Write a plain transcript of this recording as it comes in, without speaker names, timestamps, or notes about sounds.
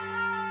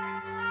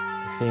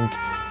think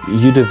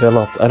you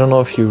developed, I don't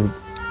know if you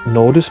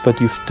noticed, but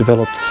you've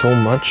developed so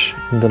much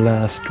in the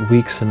last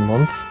weeks and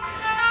months.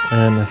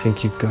 And I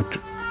think you've got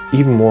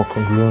even more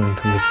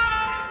congruent with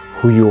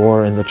who you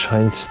are, and that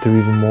shines through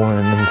even more.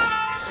 And then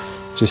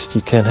just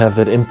you can have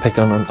that impact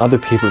on other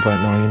people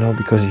right now, you know,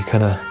 because you're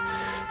kind of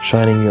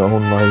shining your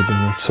own light,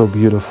 and it's so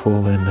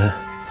beautiful. And I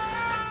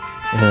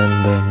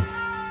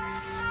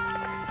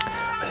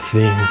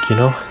think, you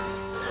know,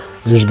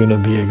 there's gonna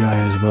be a guy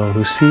as well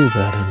who sees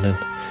that, and then,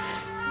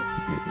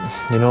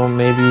 you know,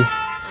 maybe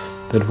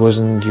that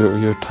wasn't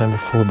your time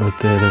before, but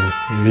there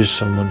is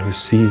someone who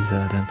sees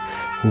that and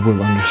who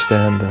will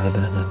understand that,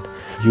 and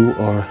you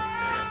are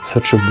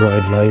such a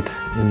bright light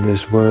in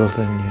this world,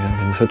 and you're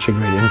having such a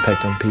great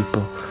impact on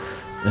people,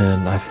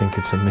 and I think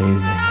it's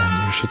amazing,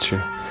 and you're such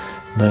a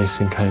nice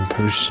and kind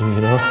person,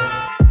 you know?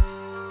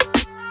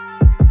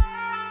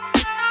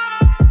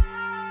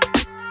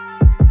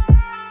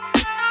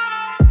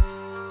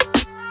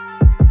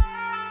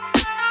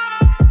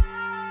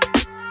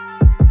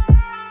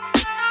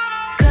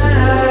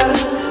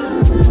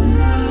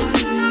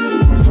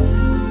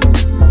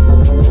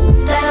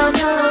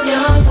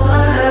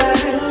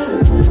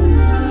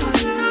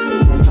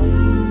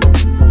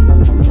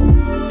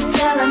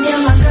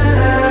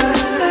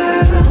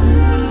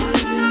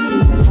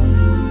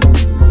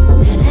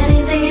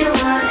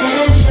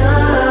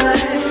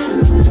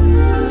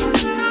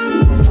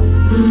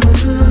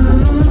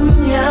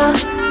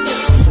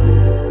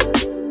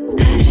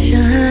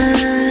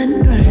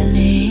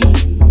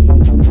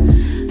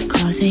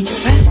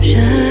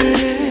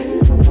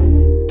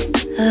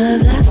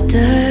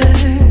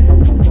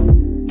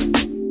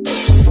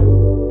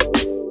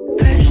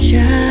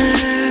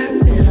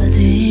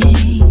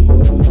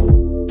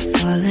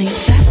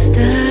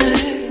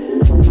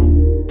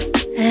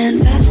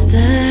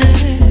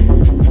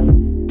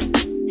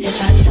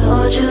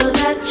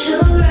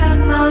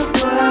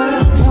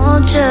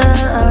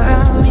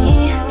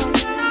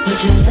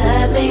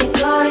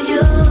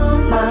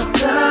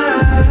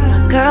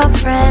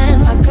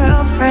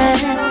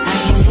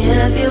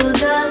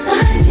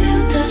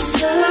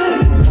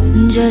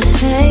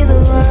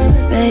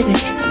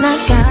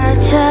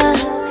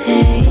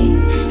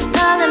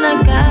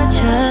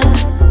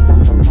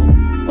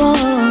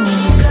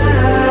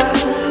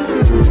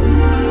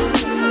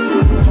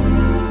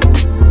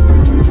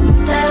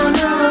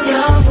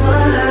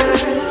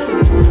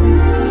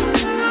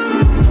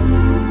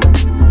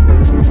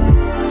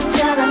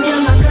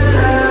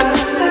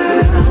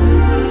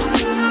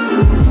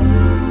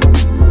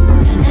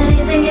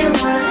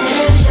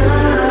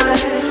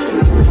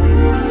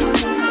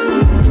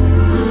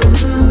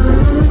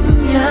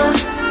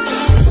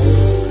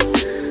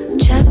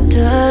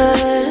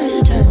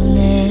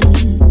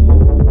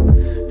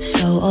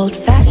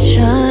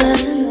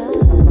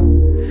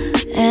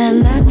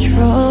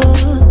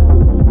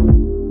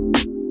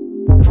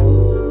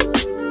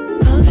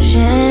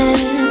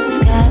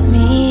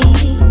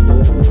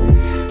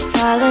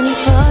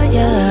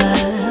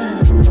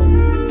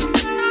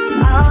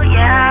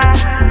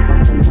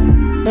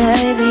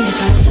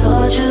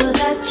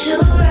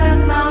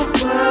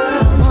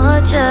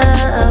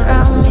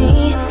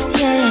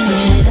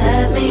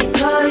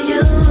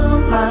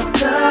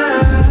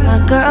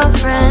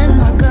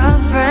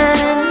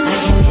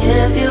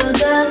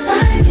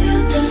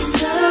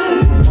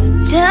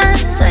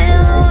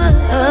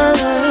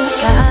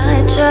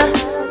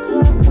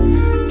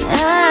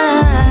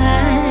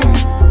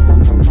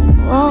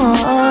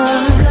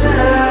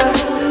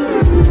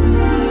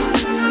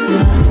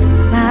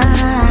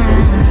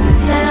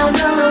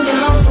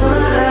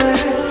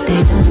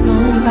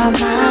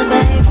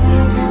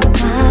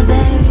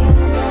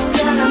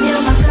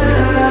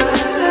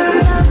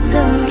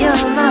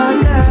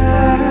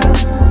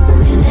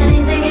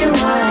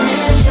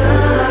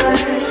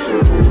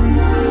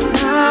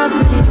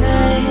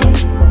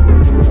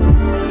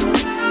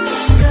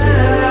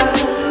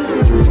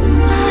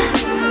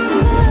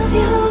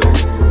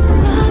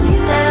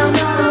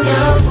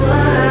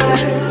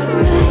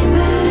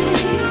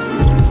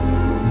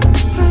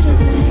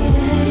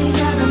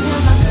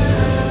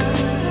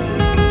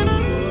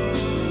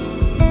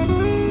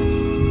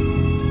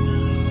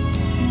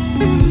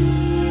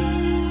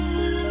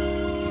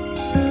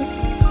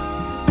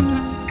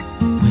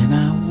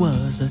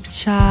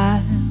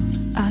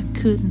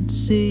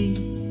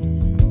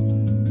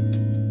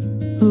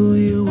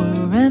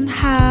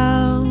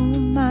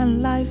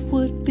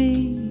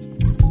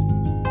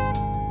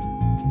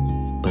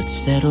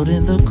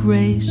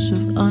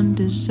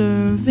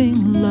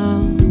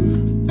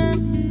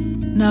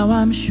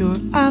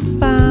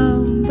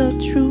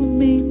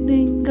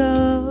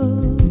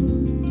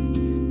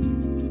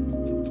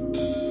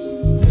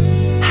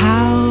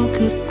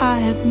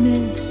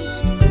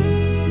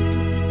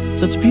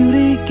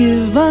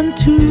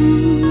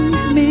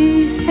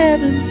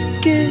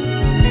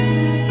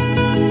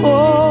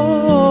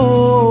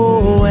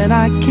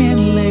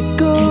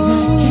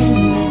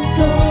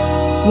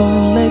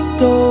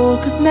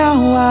 Now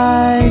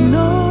I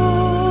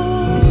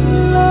know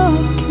love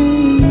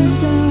came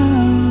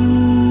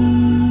down.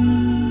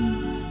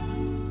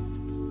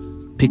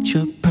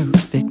 picture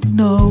perfect.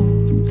 No,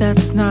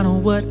 that's not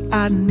what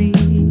I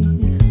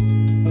need.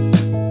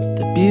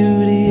 The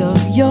beauty of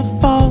your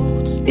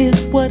faults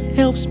is what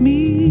helps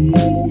me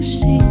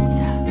see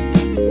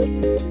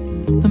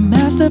the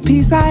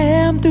masterpiece I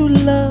am through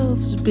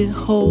love's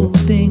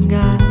beholding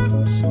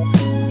eyes.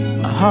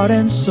 My heart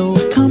and soul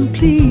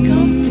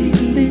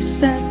completely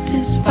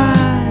satisfied.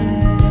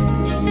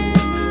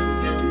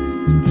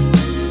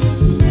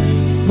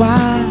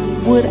 Why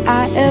would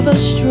I ever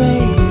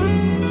stray?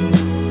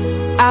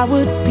 I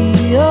would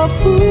be a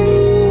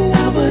fool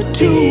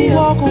to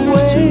walk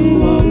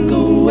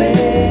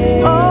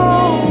away.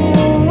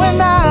 Oh, when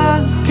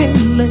I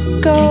can't let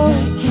go,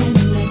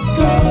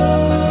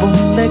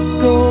 won't let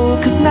go,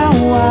 'cause now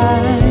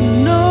I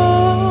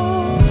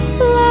know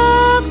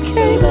love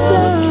can't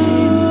die.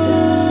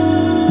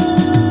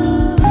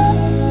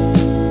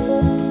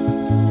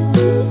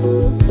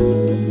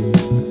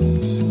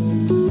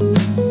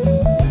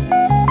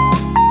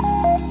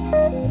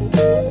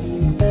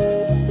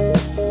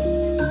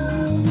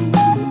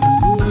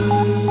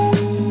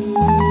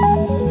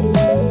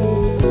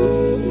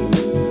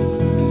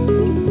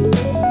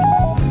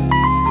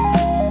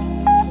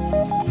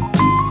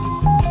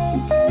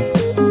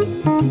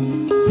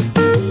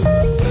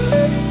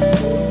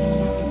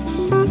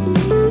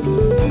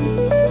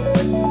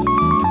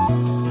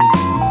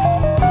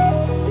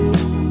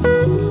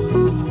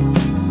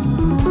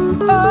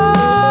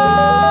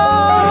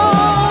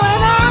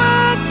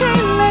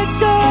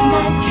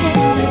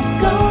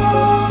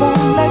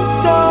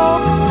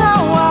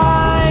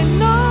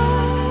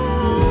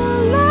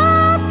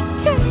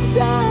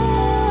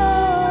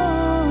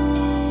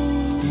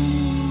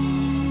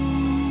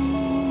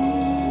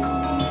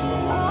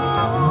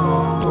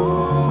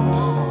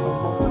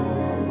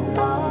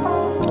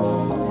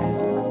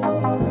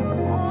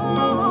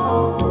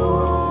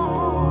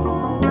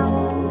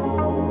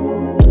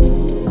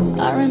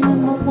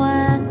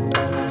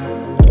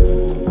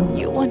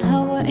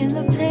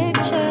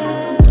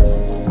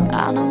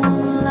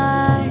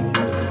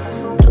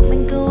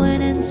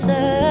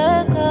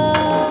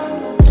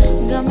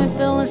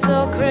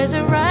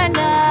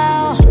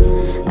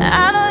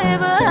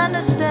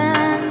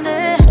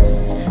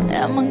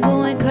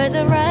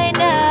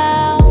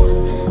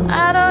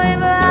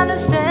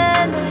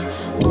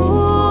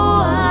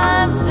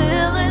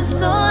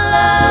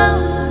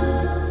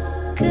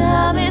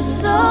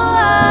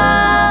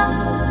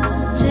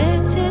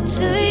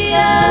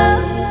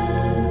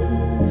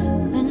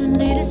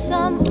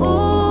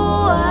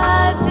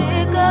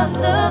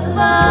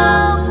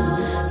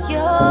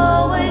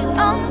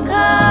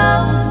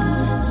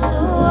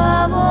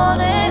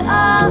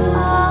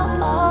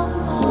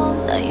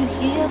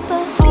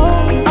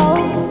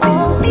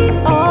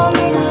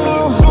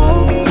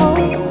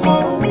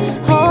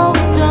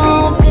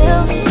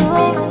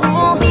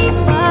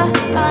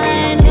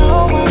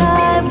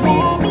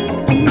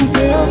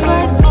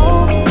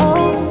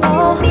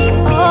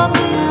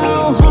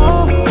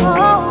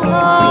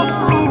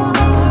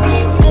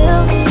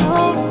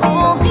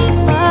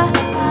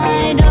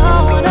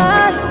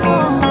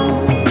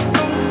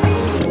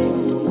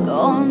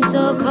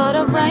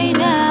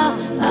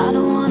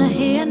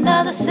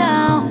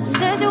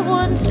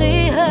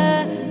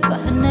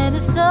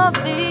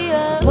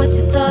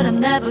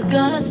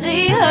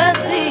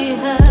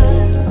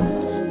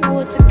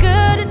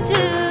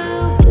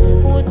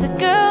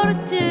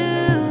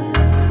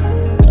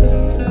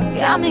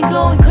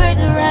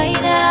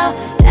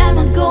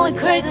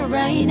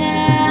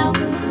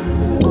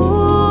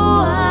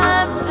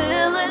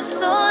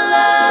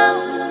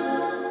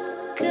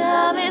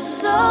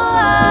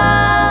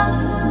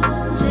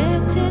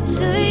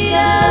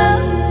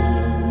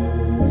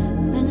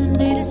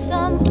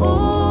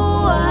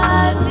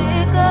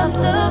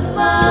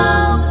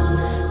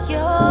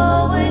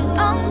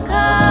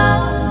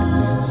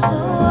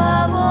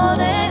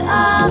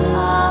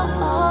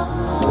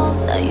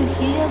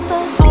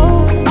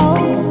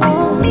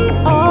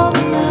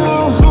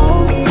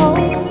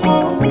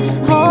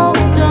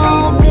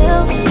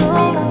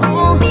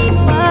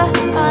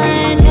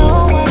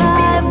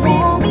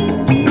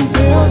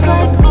 Feels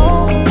like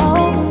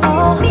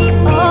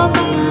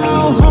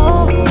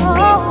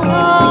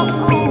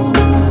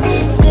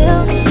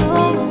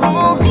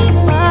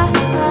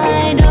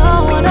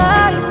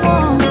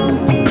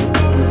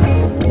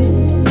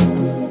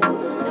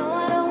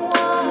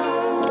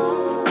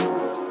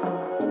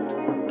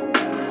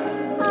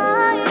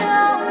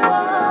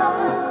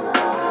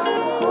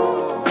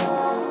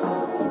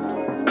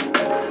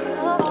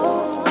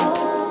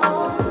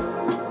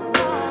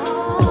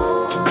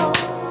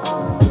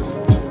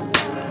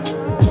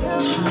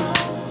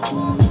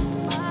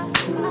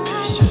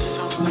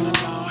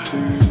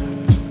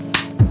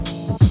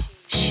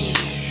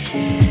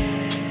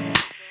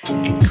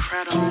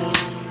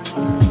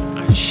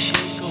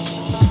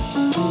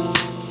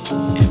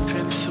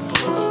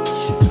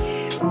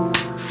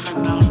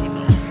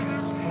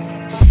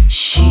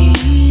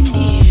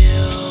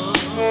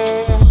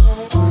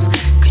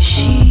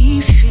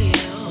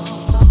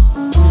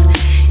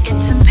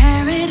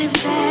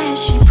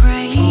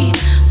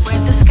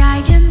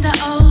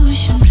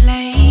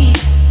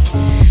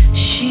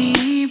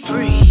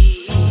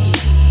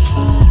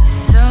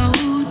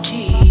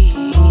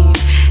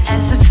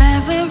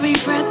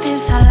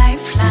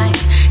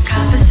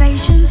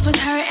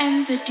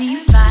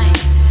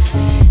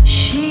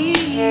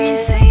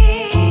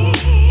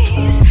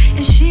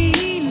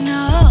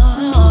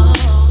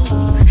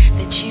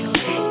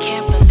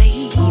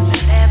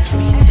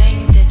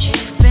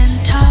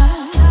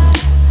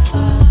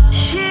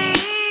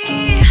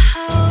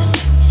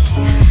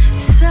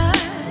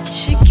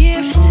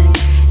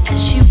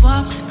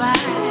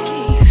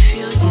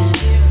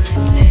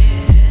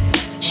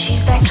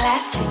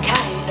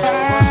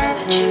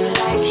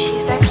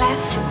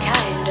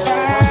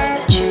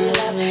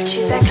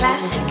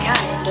classic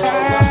kind of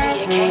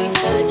woman you can't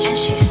touch and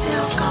she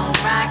still gon'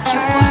 rock your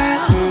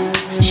world.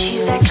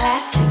 She's that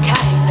classic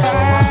kind of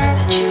woman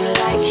that you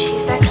like.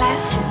 She's that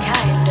classic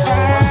kind of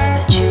woman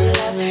that you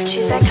love.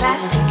 She's that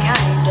classic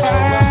kind of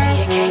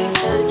woman you can't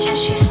touch and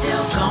she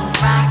still gon'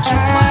 rock your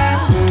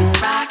world.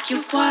 Rock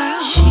your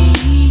world.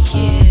 She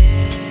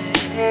gives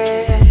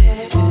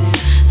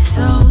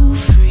so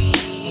free.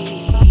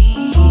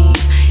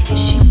 Is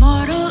she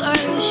mortal or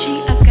is she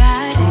a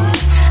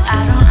goddess?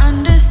 I don't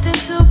understand,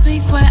 to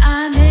be quite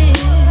honest.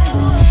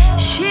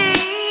 She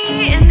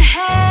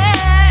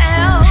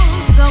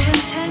inhales so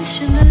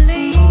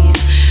intentionally,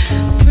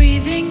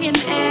 breathing in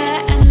air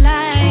and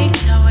light,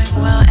 knowing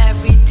well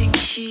everything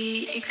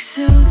she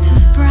exudes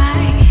is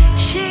bright.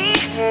 She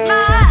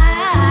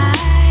might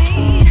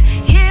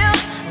heal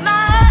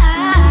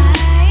my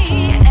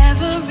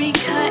every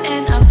cut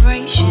and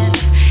abrasion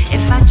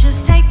if I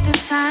just take the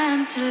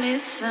time to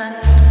listen.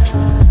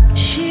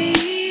 She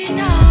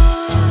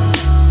knows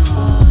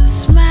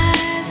my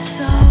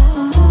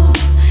soul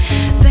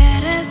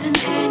better than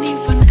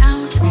anyone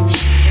else.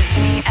 She is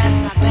me as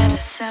my better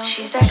self.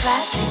 She's that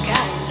classic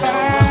kind of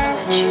woman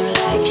that you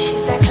like.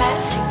 She's that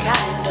classic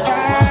kind of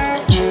woman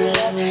that you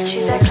love.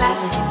 She's that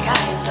classic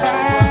kind of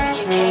woman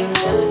you can't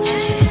touch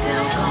and she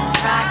still gon'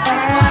 rock the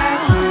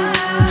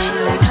world.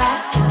 She's that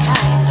classic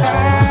kind of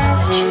woman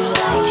that you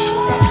like.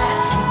 She's that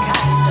classic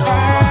kind of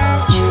woman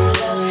that you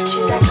love.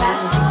 She's that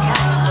classic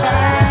kind of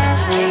woman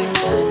you can't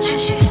touch and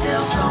she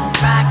still gon'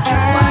 rock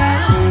your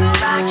world.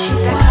 Rock.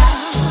 She's that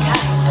classic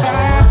kind of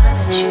woman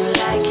that you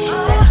like.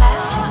 She's that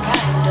classic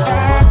kind of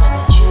woman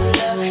that you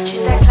love.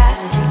 She's that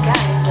classic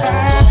kind of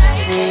woman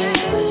you can't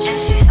touch and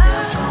she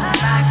still gon'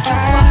 rock your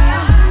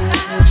world.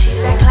 She's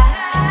that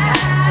classic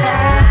kind of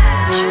woman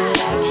that you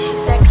like.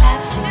 She's that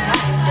classic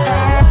kind of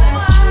woman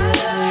that you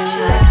love.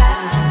 She's that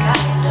classic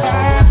kind of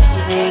woman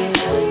you can't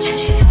touch and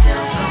she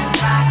still gon'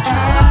 rock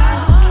your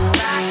world.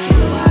 Rock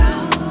your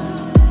world.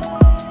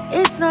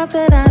 It's not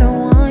that I don't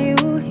want you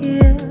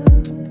here.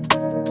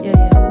 Yeah,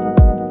 yeah.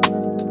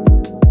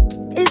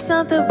 It's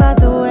something about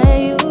the way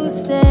you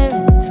stare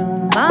into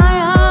my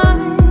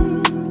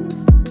eyes.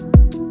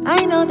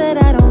 I know that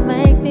I don't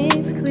make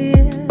things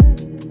clear.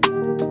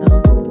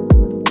 No.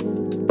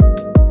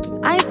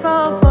 I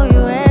fall for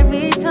you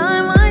every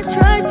time I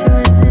try to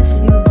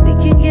resist you. We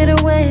can get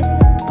away.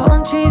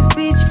 Palm trees,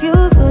 beach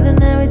views,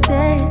 ordinary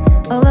day.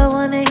 All I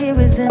wanna hear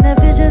is in the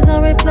visions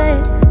on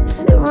replay.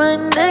 Sit right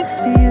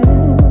next to you.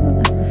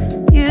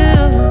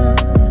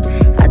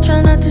 I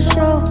try not to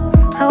show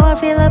how I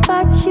feel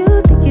about you.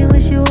 Think you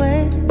wish you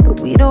away, but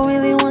we don't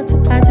really want to.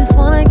 I just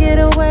wanna get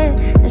away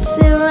and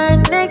sit right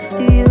next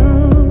to you.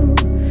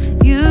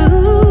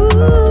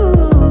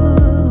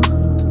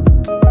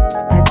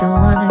 I don't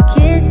wanna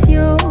kiss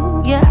you.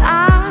 Yeah,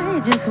 I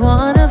just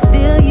wanna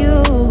feel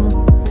you.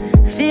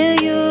 Feel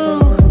you.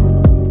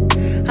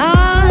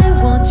 I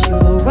want you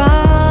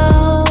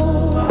around.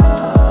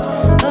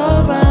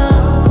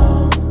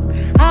 Around.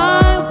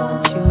 I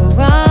want you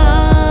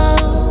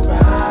around.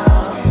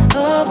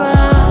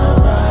 Around.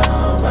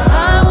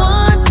 I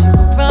want you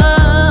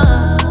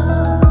around.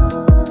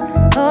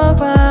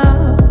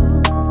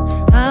 Around.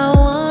 I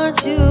want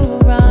you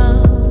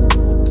around.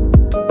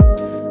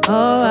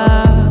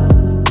 Around.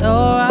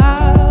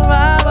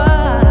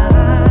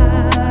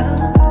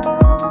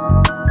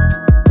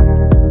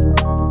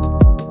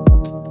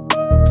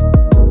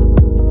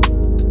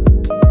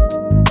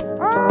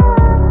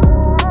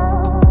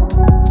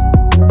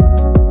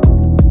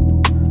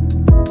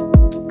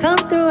 Come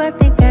through, I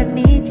think I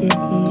need you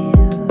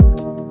here.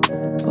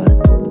 What?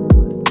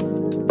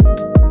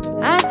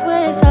 I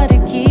swear it's hard to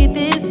keep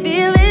these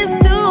feelings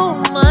to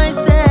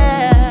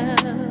myself.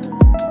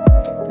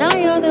 Now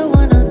you're the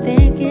one I'm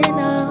thinking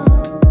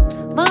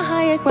of. My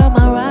higher ground,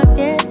 my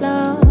rocket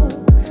low.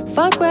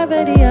 Fuck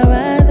gravity, I'd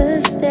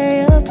rather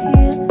stay up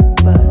here.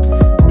 But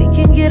we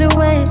can get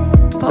away.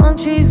 Palm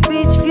trees,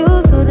 beach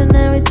views,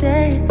 ordinary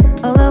day.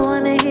 All I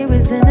wanna hear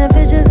is in the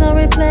visions on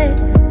replay.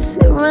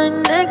 Sit right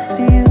next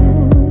to you.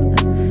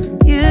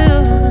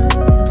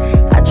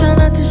 I try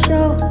not to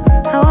show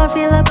how I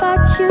feel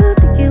about you.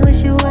 Think you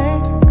wish you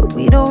away, but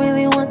we don't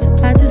really want to.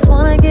 I just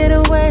wanna get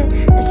away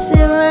and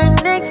sit right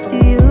next to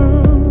you.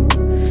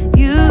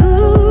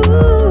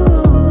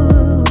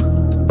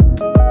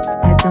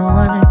 I don't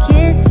wanna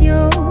kiss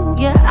you.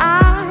 Yeah,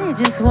 I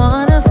just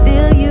wanna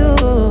feel you.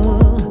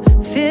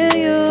 Feel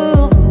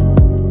you.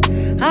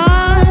 I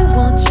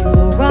want you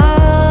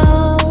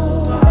around.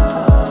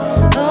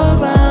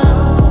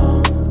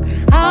 Around.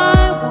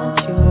 I want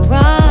you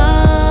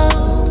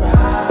around.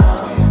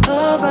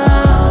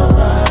 Around.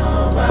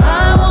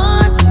 I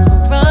want you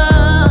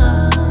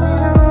around.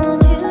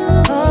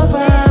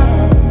 Around.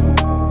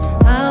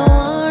 I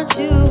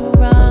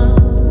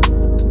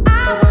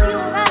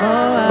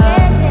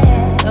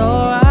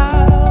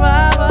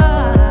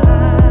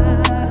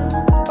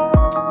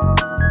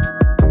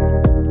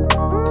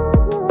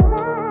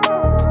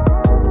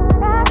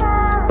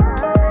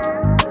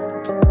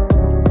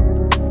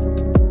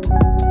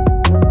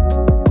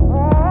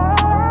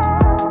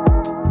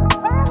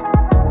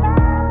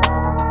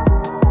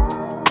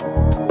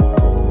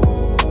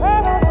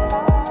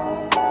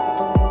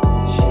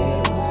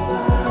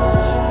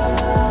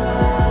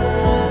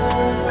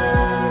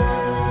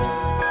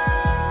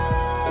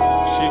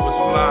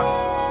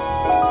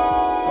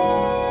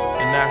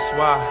That's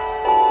why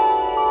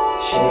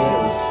she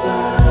was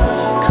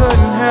fly.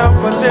 Couldn't help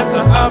but lift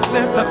her up,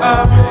 lift her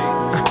up.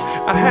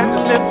 I had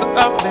to lift her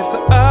up, lift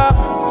her up,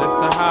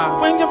 lift her high.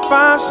 When you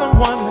find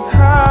someone like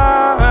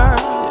her,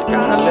 you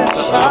gotta lift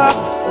her up.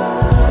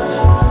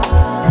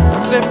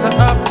 Lift her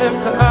up,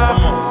 lift her up.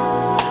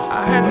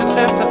 I had to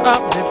lift her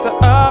up, lift her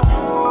up.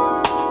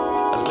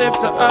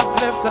 Lift her up,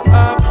 lift her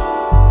up.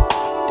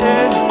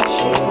 Yeah.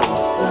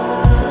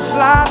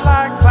 Fly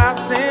like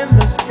clouds in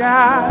the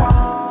sky,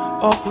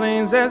 or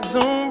planes that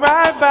zoom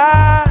right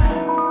by.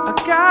 A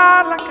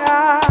guy like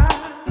I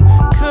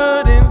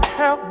couldn't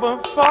help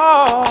but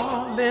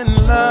fall in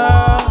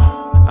love.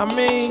 I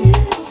mean,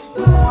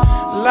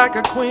 like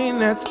a queen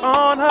that's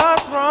on her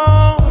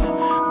throne.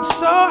 I'm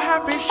so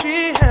happy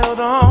she held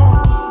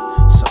on,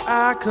 so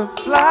I could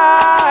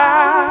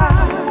fly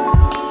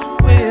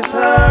with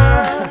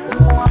her.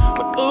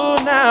 But ooh,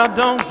 now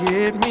don't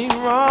get me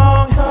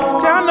wrong,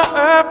 down to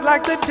earth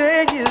like the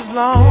day is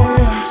long,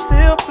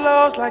 still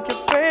flows like your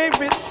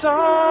favorite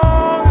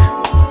song.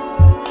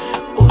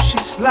 Ooh,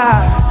 she's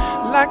fly,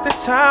 like the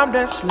time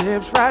that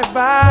slips right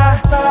by,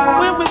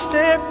 when we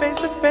stand face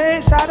to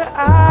face, eye to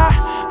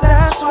eye.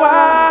 That's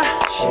why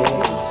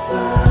she's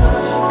fly.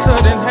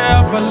 Couldn't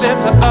help but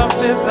lift her up,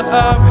 lift her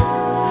up.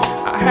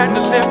 I had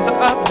to lift her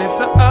up, lift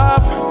her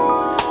up.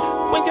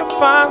 When you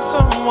find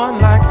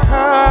someone like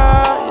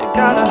her, you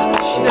gotta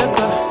lift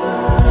her.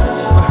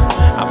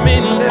 I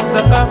mean lift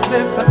her up,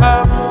 lift her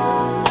up.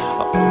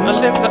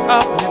 Lift her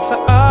up, lift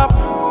her up.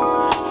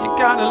 You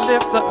gotta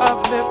lift her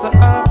up, lift her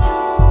up.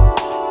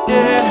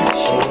 Yeah,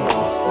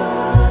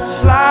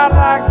 fly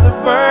like the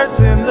birds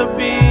and the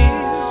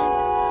bees,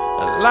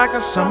 like a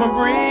summer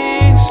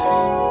breeze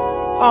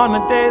on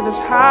a day that's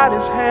hot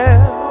as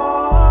hell.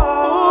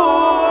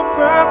 Ooh, a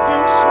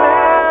perfume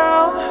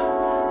smell,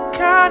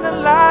 kinda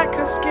like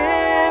her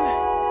skin,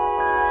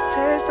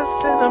 taste of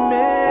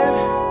cinnamon.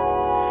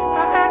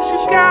 I asked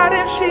you, God,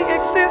 if she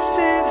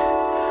existed,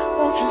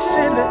 won't you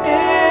send her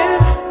in?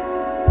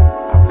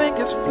 I think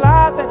it's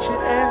fly that you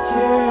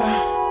answer,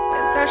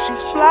 and that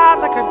she's fly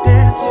like a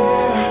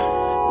dancer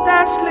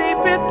that's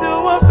sleeping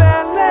through a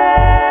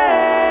ballet.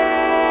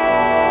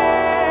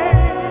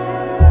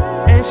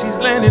 She's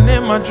landing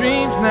in my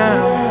dreams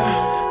now.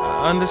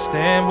 I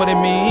understand what it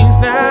means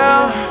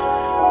now.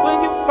 When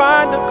you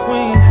find a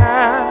queen,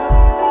 how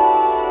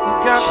you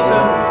gotta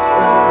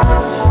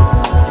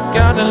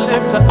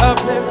lift her up,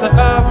 lift her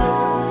up.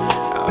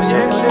 Oh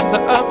yeah, lift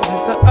her up,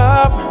 lift her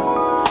up.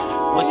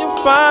 When you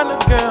find a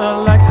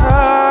girl like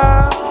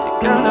her,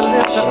 you gotta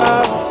lift her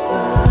up.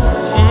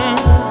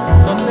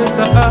 Lift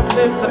her up,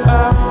 lift her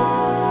up.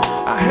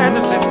 I had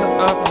to lift her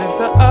up, lift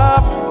her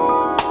up.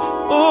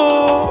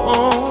 Ooh.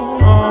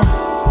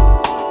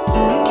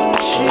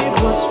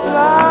 Was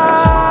fly.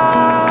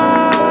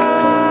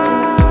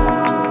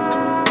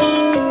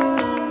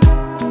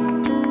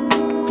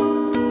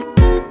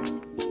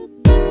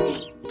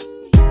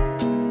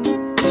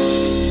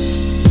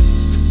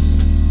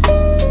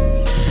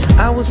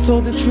 I was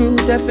told the true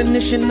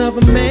definition of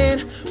a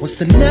man was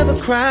to never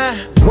cry,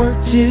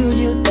 work till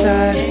you're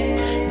tired,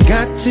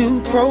 got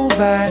to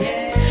provide,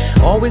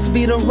 always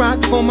be the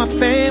rock for my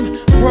fam,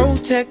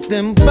 protect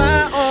them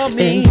by all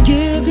means, and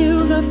give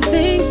you the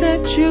things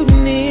that you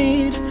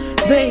need.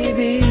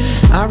 Baby,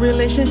 our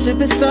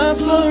relationship is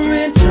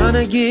suffering, trying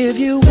to give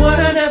you what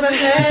I never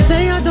had. You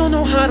say I don't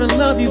know how to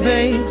love you,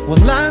 babe.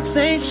 Well, I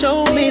say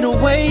show me the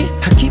way.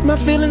 I keep my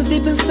feelings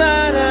deep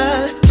inside,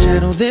 I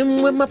shadow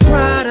them with my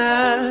pride.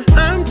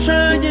 I'm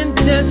trying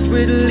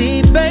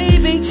desperately,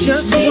 baby,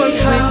 just work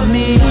with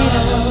me.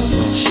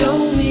 Show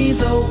me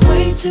the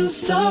way to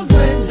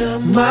surrender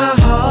my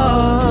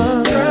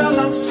heart. Girl,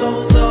 I'm so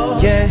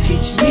lost. Yeah.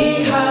 Teach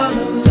me how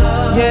to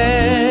love.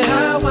 Yeah.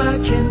 How I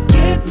can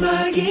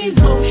my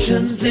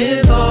emotions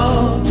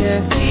involved.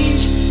 Yeah.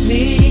 Teach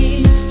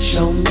me,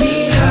 show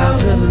me how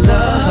to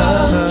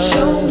love.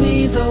 Show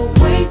me the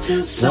way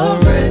to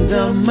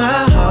surrender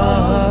my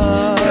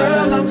heart.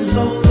 Girl, I'm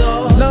so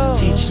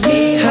lost. Teach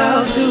me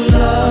how to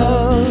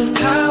love.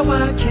 How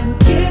I can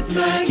get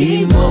my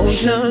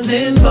emotions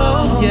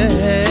involved.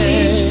 Yeah.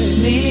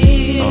 Teach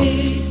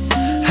me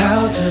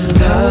how to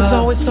love. I was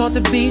always taught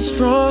to be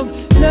strong.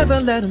 Never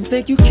let them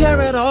think you care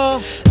at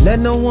all. Let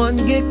no one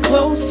get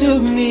close to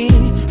me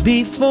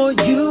before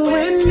you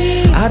and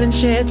me. I done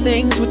shared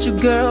things with you,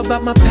 girl,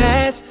 about my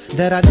past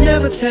that I'd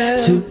never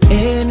tell to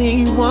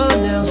anyone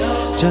else.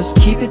 Just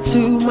keep it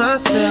to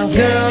myself.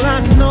 Girl,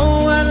 I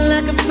know I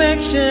lack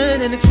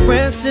affection and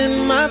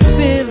expressing my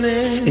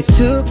feelings. It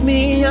took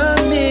me a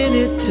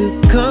minute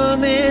to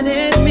come and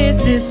admit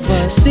this,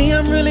 but see,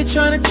 I'm really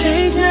trying to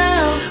change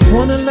now.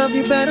 Wanna love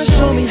you better,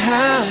 show me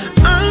how.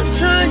 I'm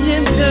trying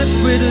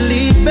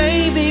desperately,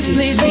 baby,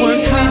 please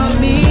work with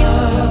me.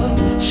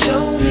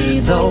 Show me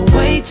the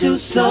way to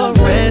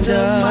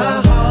surrender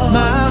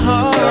my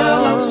heart.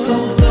 Girl, I'm so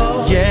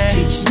lost. Yeah.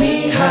 Teach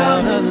me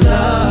how to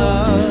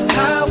love.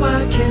 How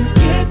I can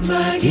get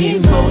my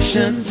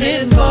emotions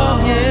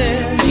involved.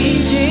 Yeah.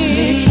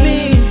 Teach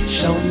me,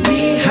 show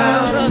me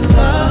how to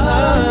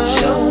love.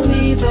 Show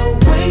me the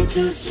way way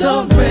to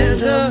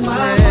surrender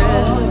my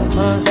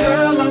heart.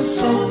 Girl, I'm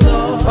so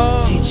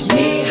lost. Teach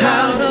me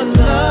how to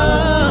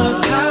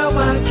love, how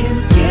I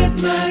can get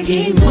my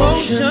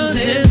emotions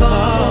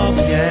involved.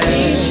 Yeah.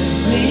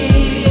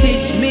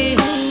 Teach me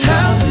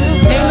how to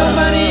love. Ain't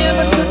nobody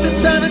ever took the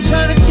time to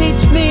try to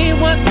teach me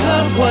what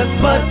love was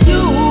but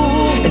you.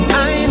 And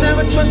I ain't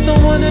never trust no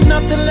one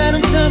enough to let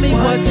them tell me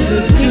what to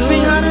do. Teach me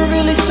how to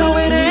really show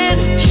it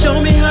in. Show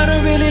me how to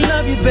really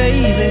love you,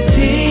 baby.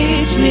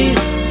 Teach me,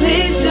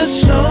 please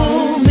just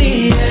show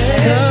me. Yeah.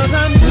 Cause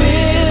I'm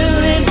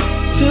willing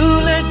to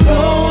let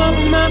go of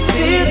my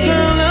fears.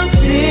 Girl, I'm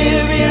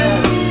serious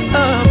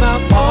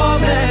about all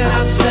that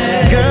I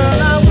said. Girl,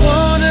 I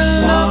wanna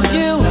love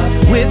you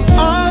with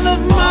all of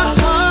my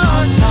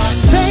heart.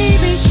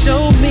 Baby,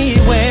 show me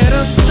where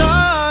to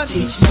start.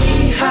 Teach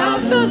me how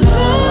to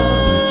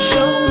love.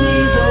 Show me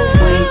the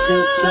way to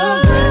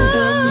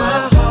surrender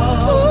my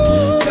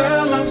heart.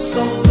 Girl, I'm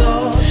so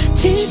lost.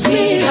 Teach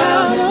me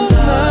how to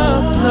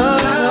love,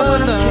 how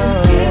I can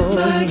get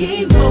my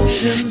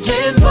emotions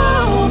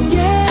involved.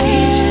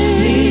 Teach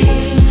me,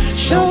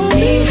 show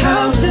me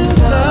how to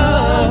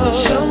love.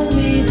 Show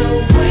me the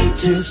way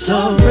to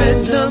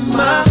surrender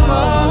my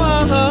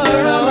heart.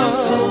 Girl, I'm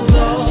so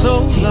lost.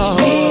 Teach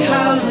me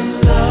how to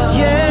love,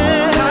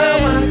 how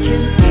I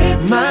can get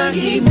my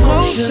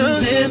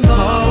emotions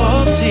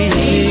involved. Teach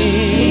me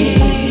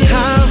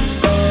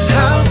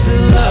how to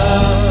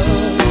love.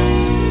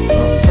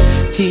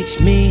 Teach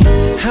me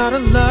how to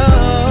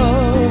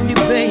love you,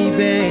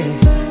 baby.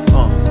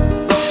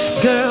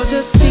 Girl,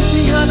 just teach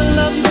me how to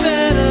love you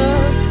better.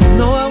 You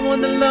know I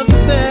wanna love you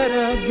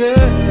better,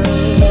 girl.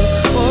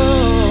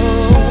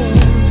 Oh,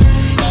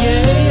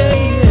 yeah, yeah,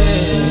 yeah.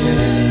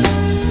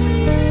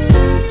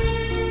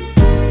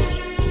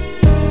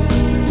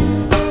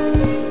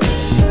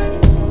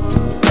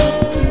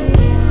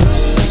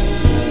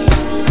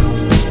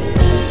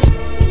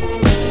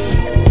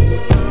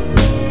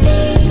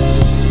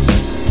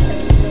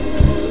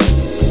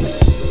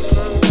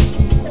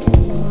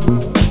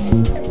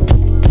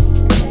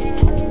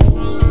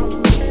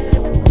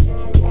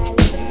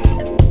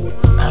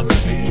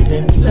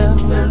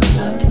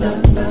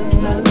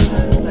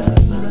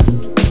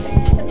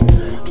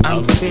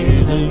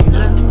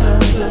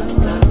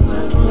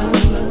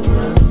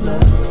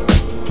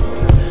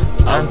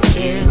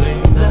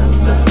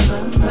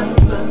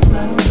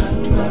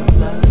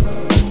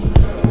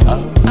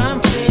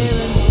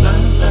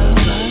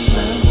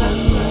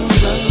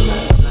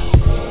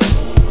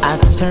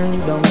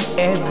 Turned on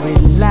every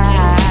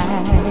light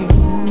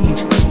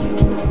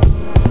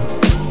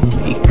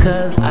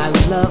because I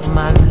love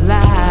my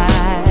life.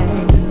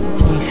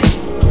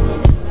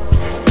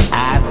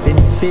 I've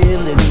been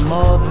feeling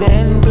more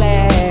than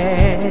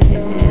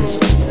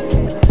blessed,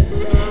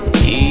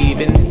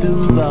 even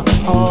through the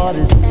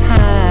hardest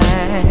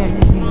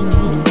times.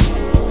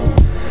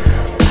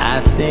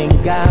 I thank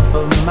God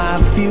for my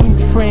few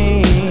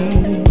friends.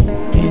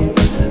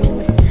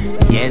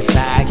 Yes,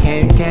 I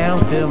can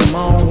count them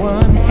on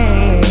one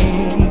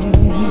hand.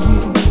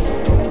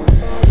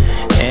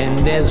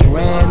 And as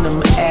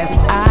random as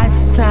I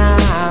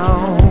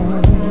sound,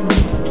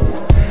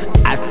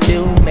 I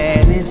still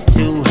manage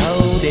to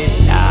hold it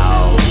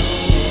down.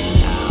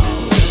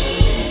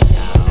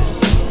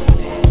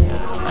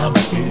 I'm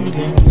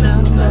feeling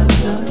love, love,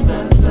 love,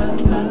 love,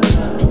 love, love,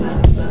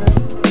 love, love.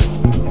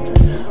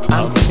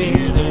 I'm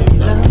feeling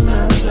love,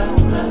 love,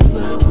 love, love,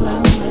 love,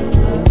 love,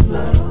 love,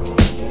 love.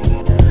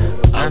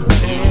 I'm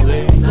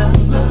feeling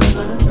love, love,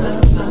 love,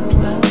 love,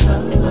 love,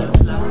 love,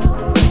 love, love.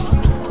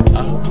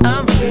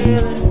 I'm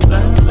feeling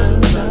love,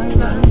 love, love,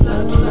 love,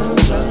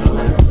 love, love,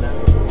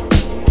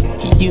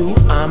 love. You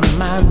are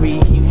my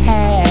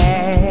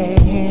rehab,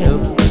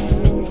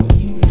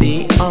 the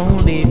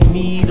only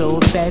needle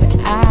that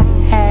I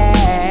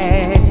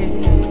have.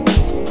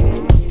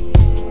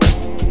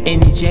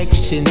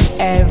 Injections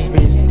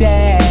every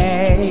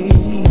day.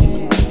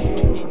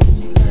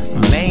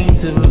 Vein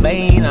to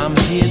vein, I'm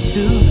here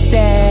to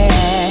stay.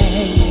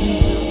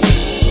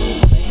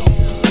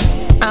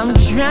 I'm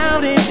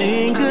drowning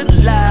in good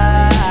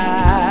love,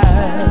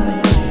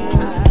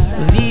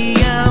 the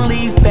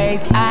only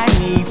space I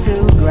need to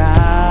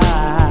grow.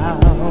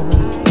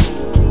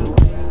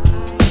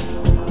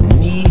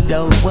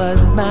 Needle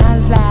was my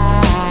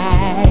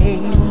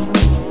life.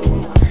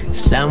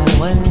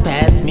 Someone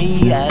pass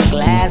me a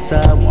glass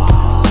of water.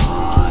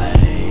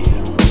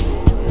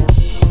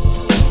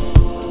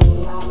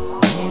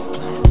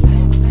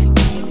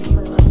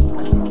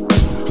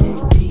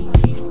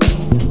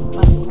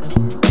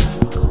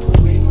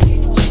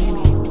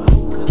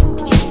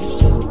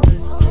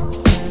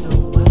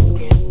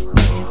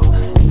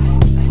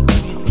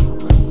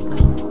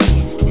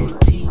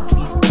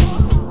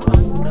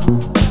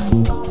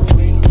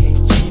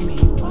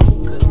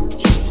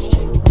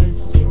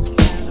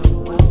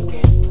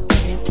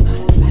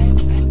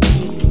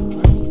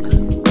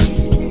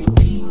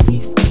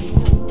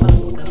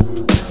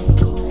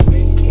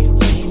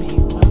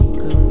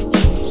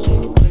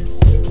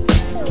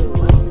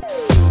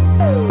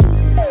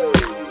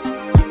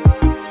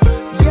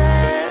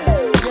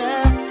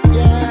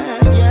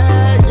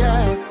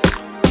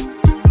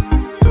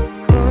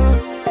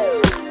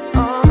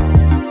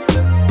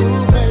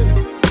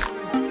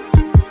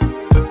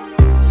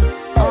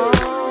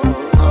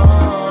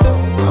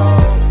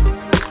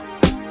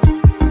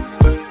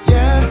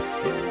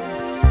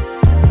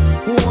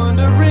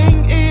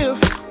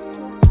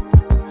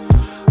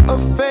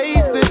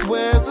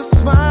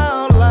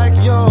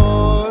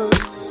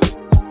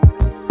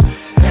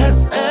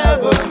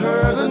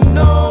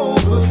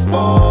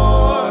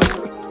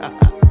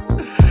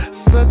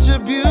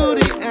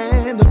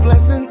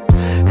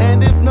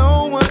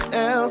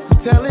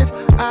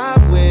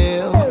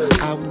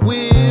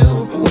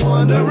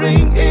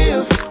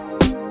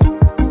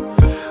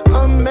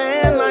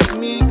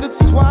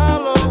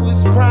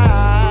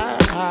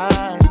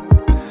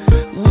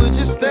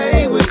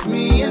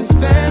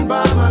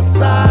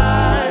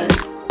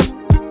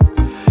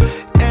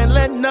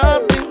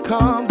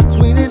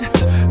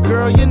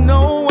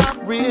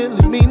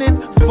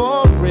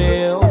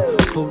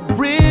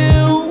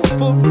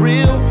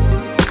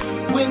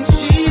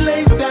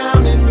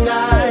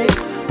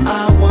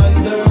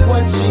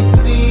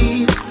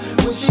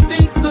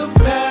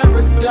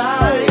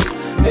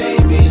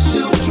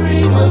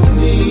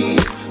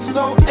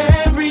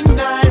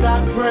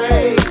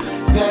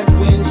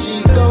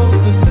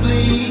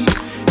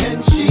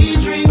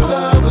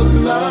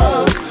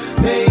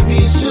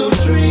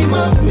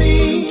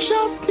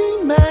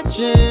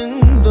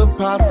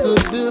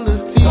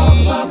 possibilities.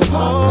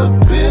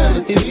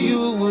 If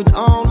you would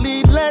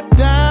only let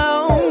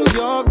down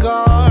your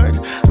guard,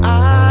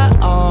 I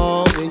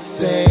always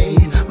say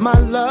my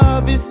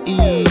love is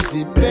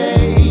easy,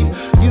 babe.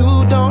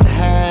 You don't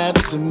have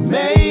to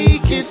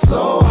make it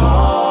so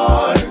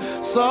hard,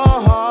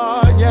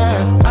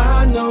 yeah.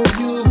 I know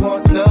you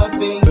want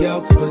nothing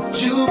else,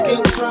 but you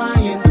can try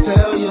and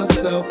tell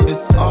yourself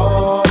it's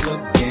all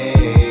a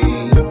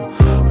game,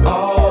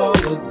 all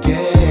a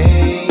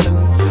game.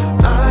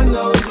 I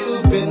know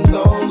you've been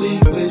lonely,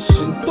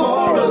 wishing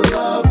for a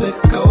love that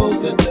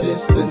goes the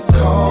distance.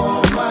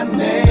 Call my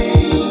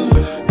name,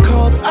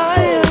 'cause I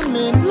am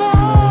in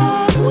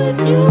love with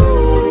you.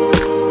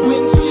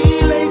 When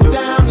she lays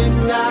down at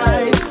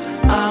night,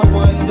 I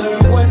wonder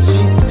what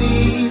she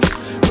sees.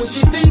 When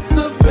she thinks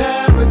of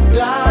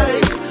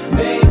paradise,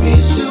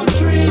 maybe she'll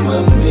dream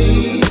of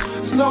me.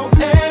 So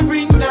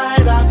every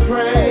night I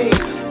pray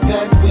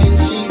that when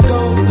she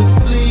goes to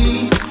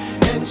sleep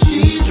and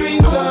she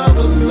dreams of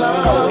a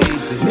love,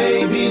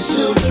 maybe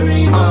she'll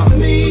dream of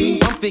me.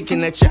 I'm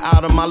thinking that you're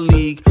out of my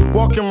league,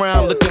 walking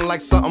around looking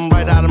like something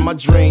right out of my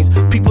dreams.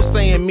 People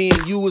saying me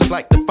and you is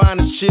like the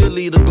finest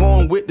cheerleader,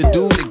 going with the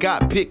dude that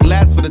got picked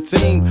last for the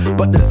team.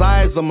 But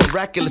desire's a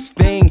miraculous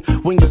thing.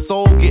 When your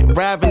soul get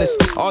ravenous,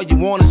 all you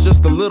want is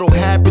just a little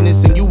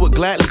happiness, and you would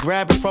gladly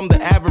grab it from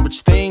the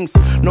average things,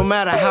 no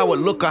matter how it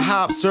look or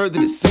how absurd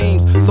that it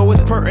seems. So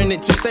it's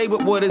pertinent to stay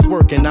with what is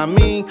working. I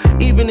mean,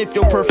 even if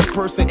your perfect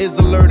person is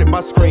alerted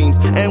by screams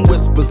and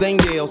whispers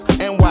and yells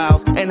and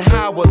wows, and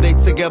how are they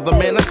together,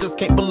 man? I just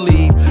can't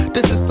believe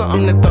this is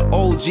something that the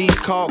OGs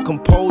call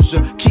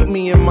composure. Keep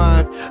me in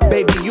mind,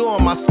 baby, you're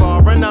my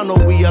star, and I know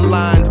we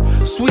aligned.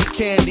 Sweet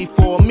candy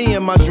for me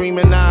and my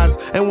dreaming eyes,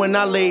 and when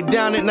I lay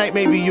down at night,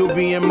 maybe you'll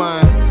be in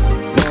mine. You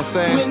know what I'm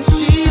saying? When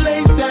she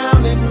lays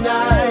down at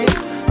night,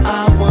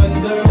 I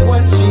wonder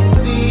what she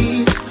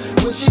sees.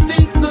 When she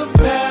thinks of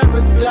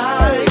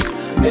paradise,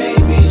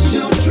 maybe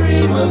she'll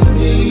dream of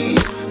me.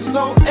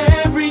 So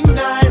every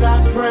night I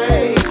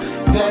pray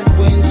that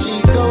when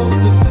she goes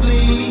to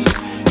sleep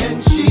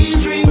and she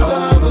dreams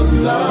of a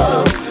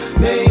love,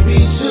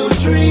 maybe she'll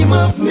dream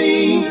of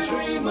me.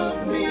 Dream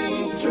of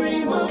me,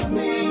 dream of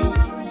me.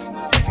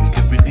 I think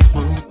I really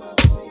want.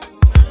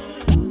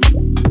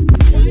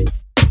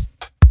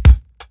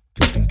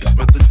 You think I'd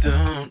rather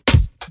down,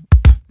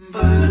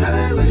 but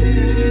I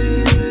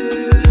will.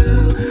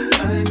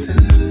 I do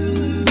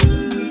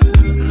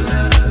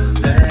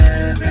love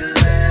every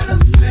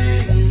little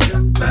thing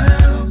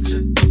about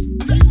you.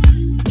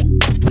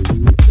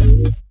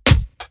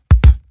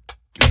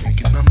 You're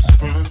thinking I'm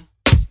sprung.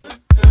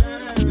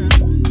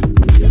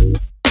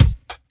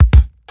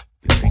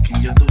 You're thinking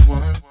you're the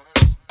one.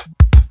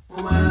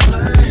 Well,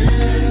 I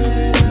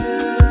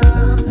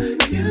am.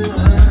 You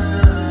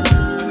are.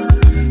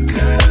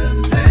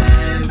 'Cause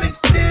every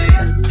day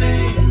I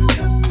think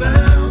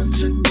about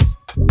you.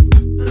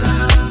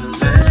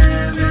 Love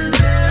every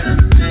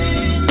little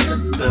thing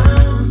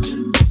about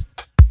you.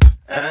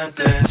 I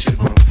bet you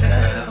won't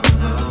love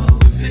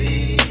me.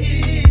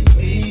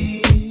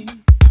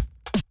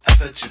 I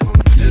bet you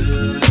won't do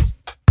it.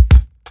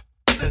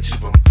 I bet you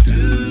won't do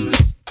it.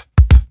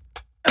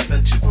 I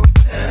bet you won't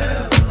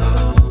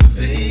love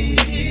me.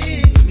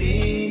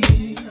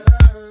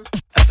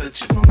 I bet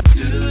you won't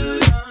do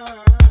it.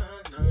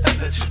 I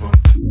bet you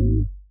won't.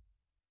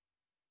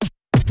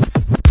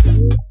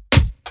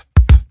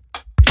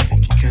 You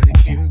think you're kinda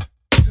cute?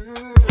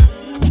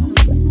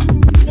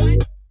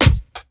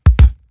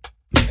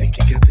 You think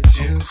you got the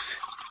juice?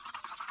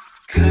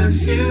 'Cause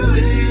you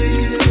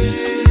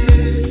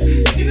is,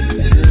 you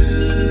do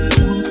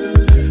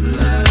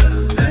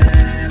love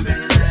every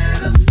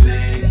little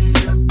thing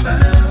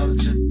about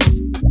you.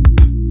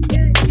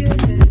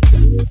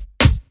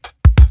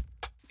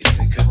 You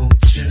think I won't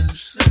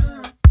choose?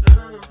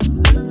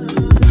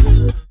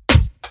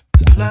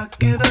 Lock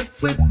it up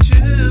with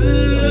you,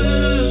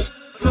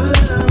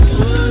 but I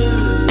would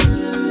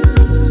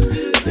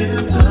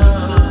if I.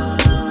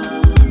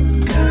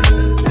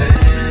 'Cause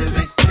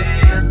every day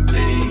I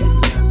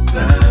think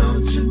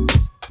about you.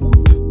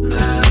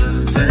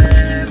 Love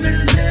every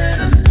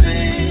little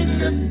thing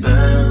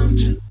about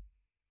you.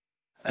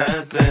 I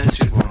bet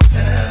you won't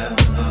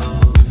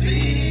love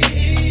me.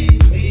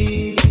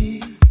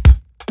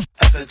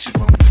 I bet you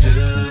won't do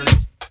it.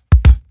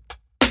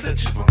 I bet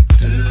you won't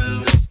do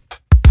it.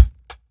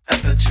 I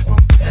bet you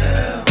won't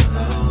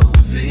love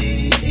me.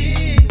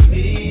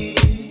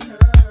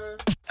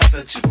 I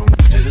bet you won't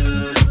do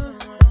it.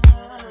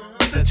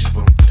 I bet you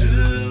won't do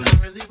it. I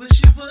really wish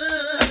you would.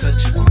 I bet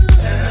you won't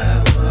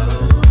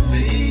love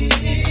me.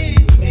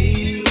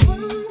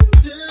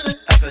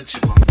 I bet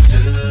you won't do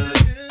it.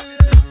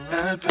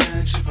 I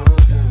bet you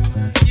won't do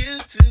it. You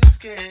too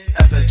scared.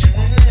 I bet you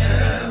won't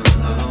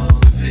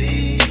love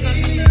me.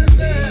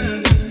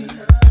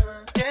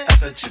 I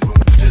bet you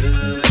won't do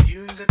it. You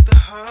ain't got the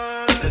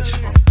heart. I bet you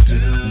won't do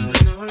it.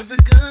 Nor the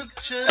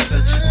gumption. I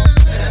bet you won't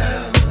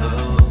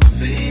love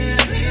me.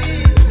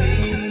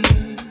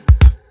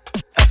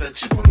 I bet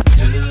you won't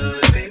do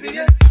it. Baby,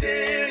 I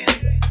dare you.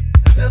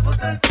 I double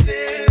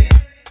dare you.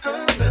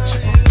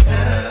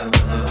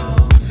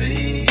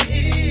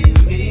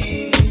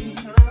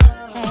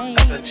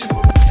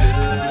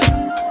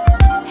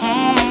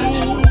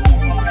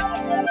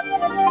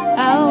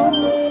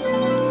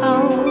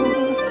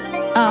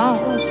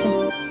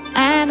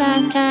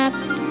 trap,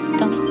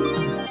 don't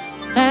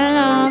fell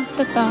off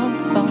the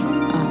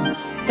boat,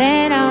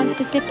 then out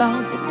the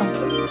boat,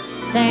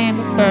 then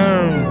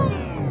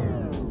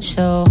burn.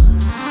 So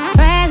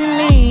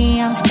presently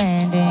I'm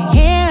standing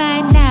here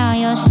right now,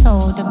 you're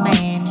so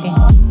demanding.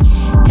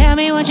 Tell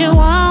me what you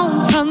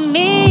want from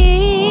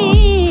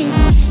me.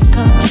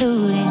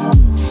 Concluding,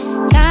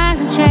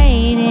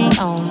 concentrating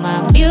on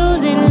my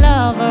music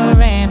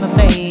lover and my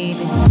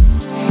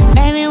babies.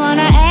 Made me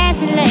wanna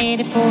ask you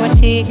lady for a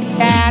ticket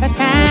out of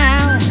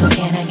town. So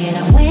can I get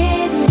a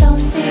window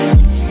seat?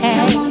 Hey.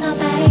 Don't want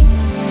nobody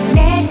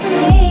next to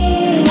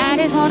me. I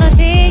just want a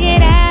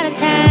ticket out of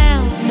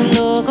town to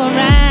look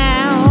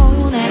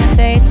around and I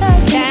say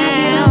touchdown.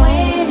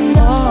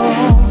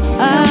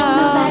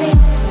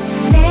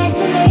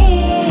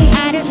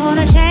 I just want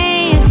a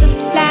chance to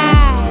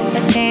fly,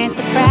 a chance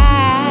to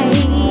cry,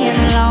 and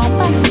a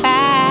long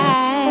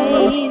bye.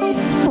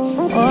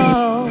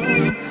 Oh,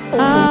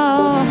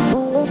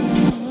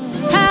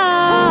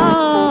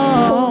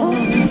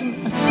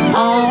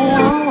 oh,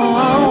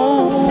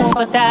 oh,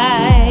 but I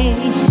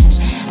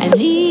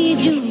need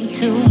you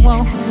to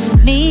want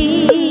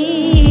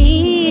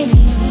me,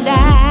 and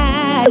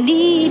I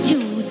need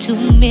you to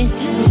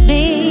miss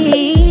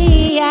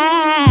me.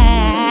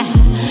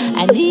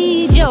 I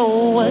need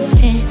your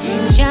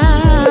attention,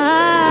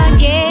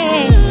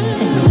 yes.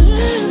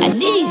 I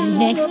need you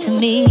next to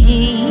me.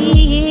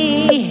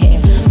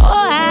 Oh,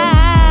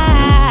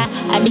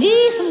 I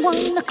need someone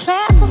to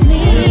clap for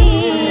me.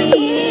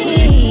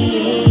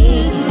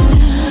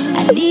 I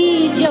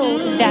need your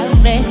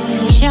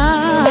direction.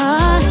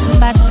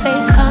 Somebody say,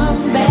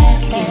 come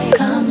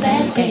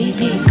back,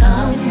 baby,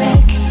 come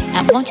back.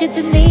 I want you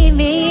to need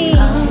me.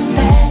 Come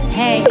back,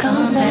 hey,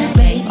 come back,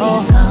 baby,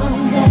 oh,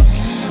 come back.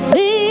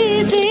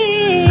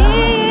 Baby,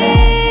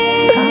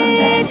 come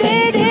back,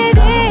 baby,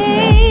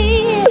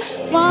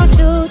 want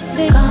you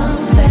to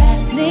come back,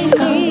 baby,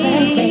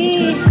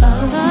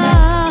 come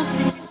back.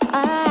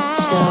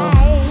 So,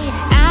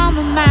 out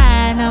my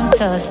mind, I'm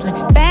tussling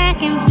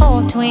back and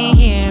forth between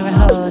here and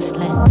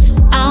hustling.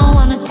 I don't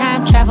wanna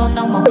time travel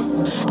no more.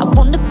 I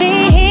wanna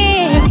be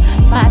here,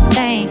 my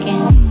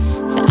thinking.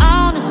 So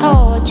on this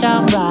porch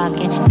I'm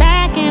rocking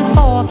back and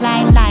forth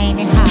like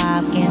Lightning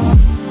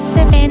Hopkins.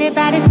 If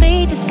anybody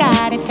speak the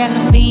sky, they tell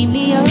them beat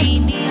me up.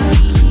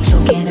 So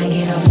can I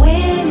get a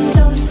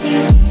window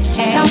seat?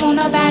 Hey. Don't want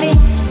nobody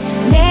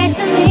next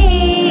to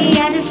me.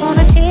 I just want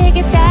a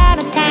ticket out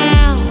of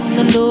town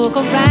to look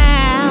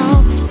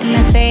around and I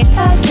say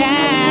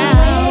touchdown.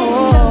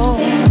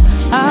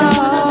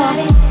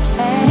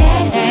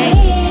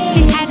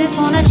 See, I just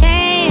want a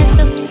chance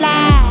to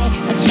fly,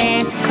 a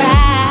chance to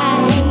cry,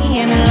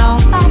 and a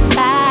long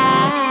bye.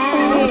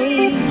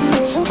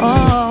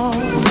 Oh,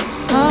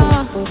 oh.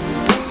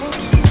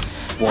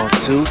 1,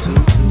 2.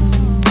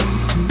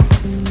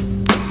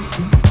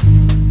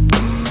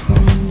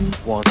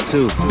 1,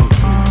 2.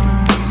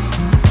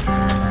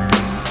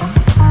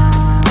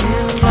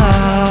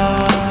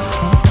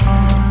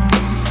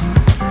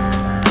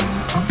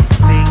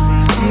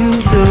 Things you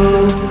do,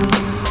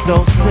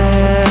 don't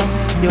sell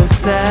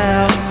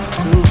yourself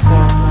to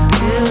fall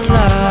in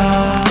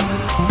love.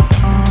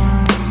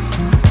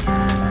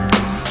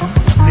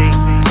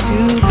 Things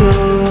you do.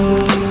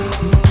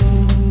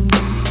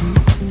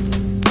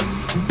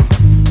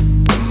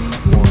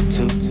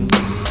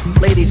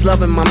 Ladies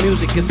loving my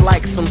music, it's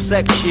like some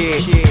sex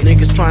shit.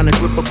 Niggas trying to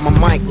grip up my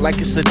mic like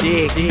it's a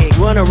dig.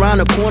 Run around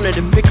the corner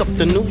to pick up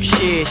the new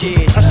shit.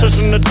 I says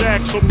in the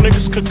deck so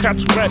niggas could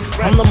catch red.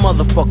 I'm the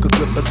motherfucker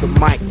gripping the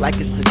mic like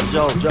it's a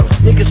joke.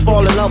 Niggas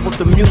fall in love with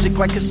the music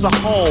like it's a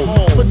hole.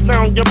 Put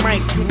down your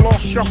mic, you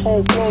lost your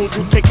whole world.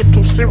 You take it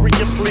too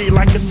seriously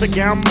like it's a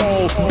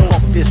gamble.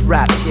 Fuck this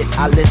rap shit,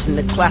 I listen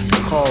to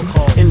classical.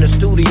 In the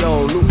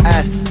studio, new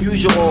as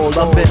usual.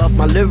 Love it,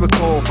 my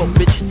lyrical. For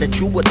bitches that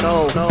you would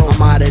know.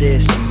 I'm out of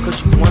this,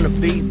 cause you wanna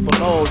be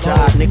below.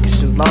 Y'all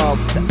niggas in love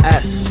with the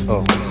S.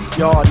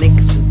 Y'all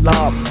niggas in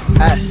love with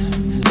the S.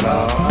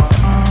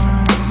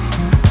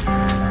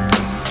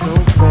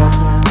 Don't fall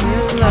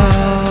in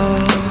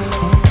love.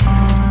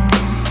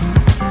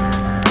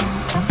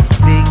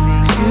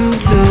 Things you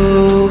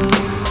do,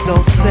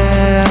 don't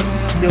sell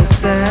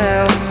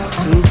yourself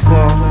to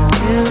fall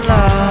in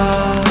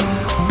love.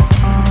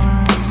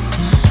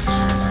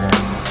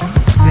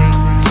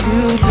 Things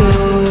you do.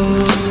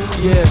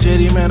 Yeah,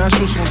 JD, man, that's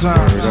true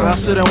sometimes. I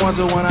sit and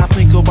wonder when I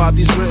think about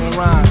these written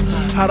rhymes.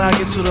 How'd I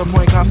get to the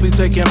point constantly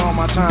taking all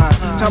my time?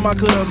 Time I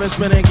could have been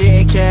spending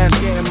getting cash,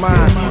 getting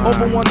mine.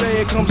 Hoping one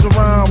day it comes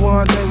around,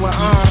 one day when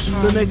I'm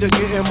the nigga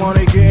getting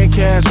money, getting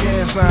cash,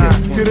 getting signed.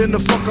 Getting the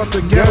fuck out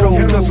the ghetto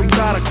because I'm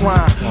tired of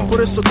crime. But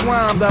it's a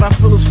crime that I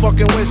feel is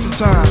fucking waste of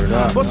time.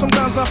 But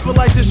sometimes I feel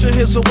like this shit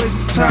here's a waste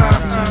of time.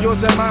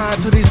 Yours and mine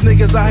to these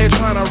niggas out here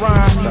trying to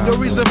rhyme. Your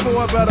reason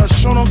for it better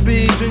show don't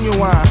be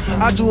genuine.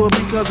 I do it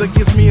because it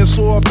gives me a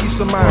sore peace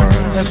of mind.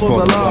 And for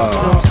the love,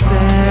 don't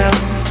sell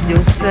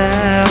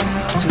yourself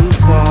to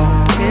fall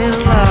in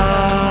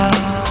love.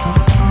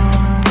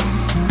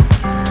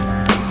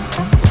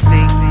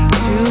 Things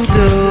you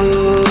do,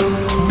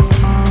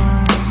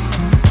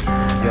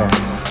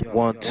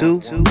 1, 2.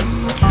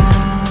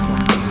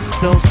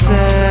 Don't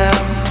sell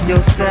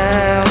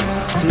yourself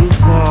to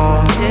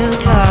fall in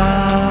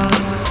love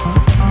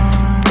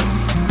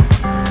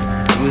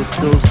with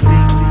those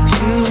things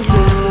you do.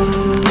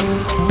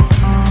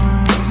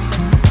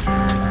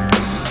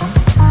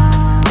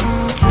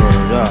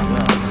 Word up.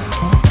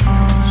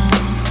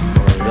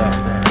 Word up.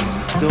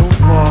 Don't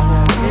fall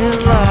in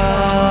love.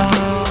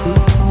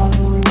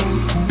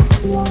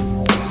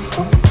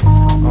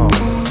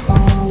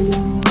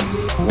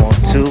 1,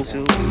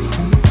 2.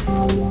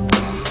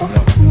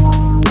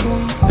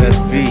 That's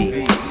V.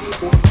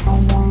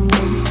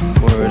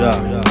 Word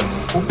up.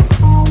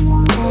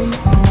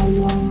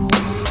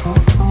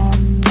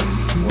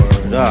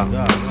 Word up.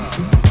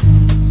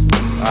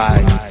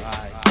 Alright.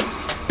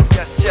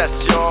 Yes,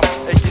 yes, y'all,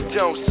 and you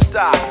don't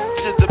stop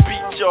to the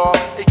beat, y'all,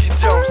 and you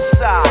don't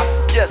stop.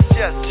 Yes,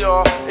 yes,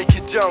 y'all, and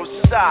you don't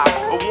stop.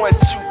 A 1,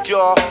 2,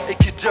 y'all,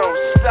 and you don't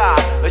stop.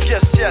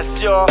 Yes,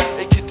 yes, y'all,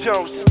 and you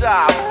don't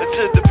stop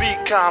until the beat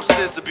comes.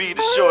 Says to be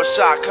the short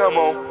shot. Come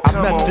on. I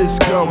met this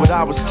girl when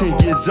I was 10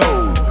 years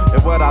old.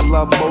 And what I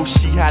love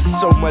most, she had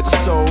so much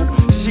soul.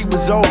 She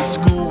was old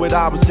school when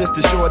I was just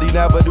a shorty,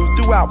 never knew.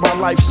 Throughout my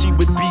life, she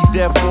would be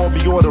there for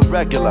me on the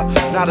regular.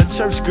 Not a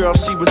church girl,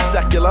 she was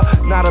secular.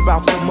 Not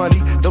about the money,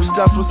 those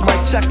stuff was my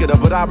checker,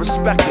 but I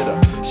respected her.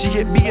 She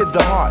hit me in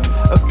the heart.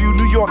 A few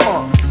New York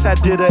artists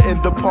had did her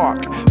in the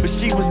park. But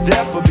she was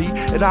there for me,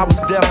 and I was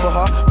there for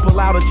her. Pull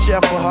out a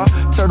chair for her,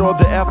 turn on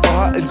the air for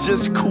her, and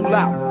just cool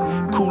out.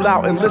 Cool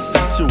out and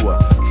listen to her.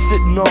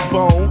 Sitting on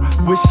bone,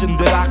 wishing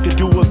that I could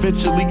do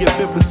eventually. If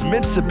it was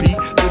meant to be,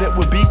 then it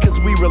would be, cause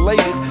we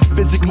related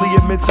physically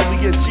and mentally,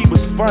 and she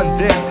was fun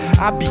then.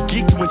 I'd be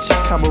geeked when she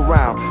come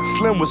around.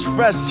 Slim was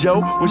fresh,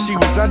 Joe, when she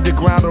was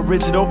underground,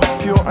 original,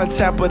 pure,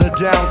 untapped, but a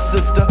down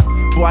sister.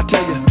 Boy, I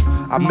tell you,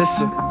 I miss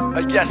her.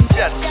 Yes,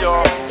 yes,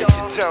 y'all, and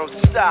you don't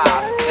stop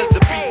to the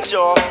beat,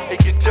 y'all, and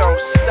you don't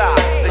stop.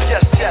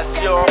 Yes,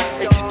 yes, y'all,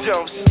 and you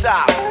don't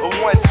stop. A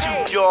 1,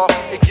 2, y'all,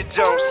 and you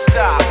don't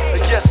stop.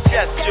 Yes,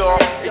 yes, y'all,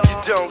 and you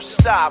don't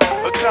stop.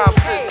 A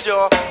confidence,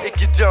 y'all, and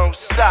you don't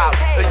stop.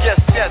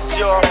 Yes, yes,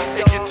 y'all,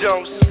 and you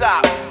don't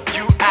stop.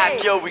 You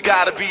act, yo, we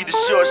gotta be the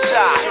short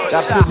shot.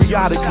 Now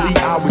periodically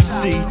I would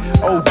see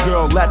old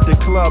girl at the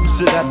club,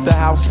 sit at the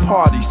house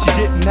party. She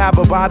didn't have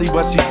a body,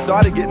 but she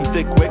started getting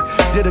thick quick.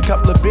 Did a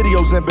couple of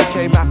videos and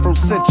became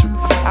Afrocentric.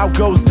 Out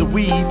goes the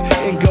weave,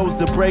 in goes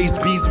the braids,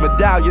 beads,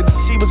 medallions.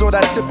 She was on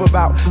that tip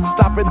about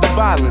stopping the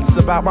violence.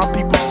 About my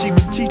people she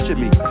was teaching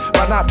me,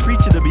 by not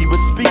preaching to me, but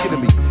speaking to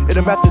me in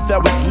a method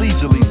that was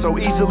leisurely, so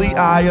easily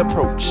I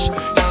approach.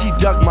 She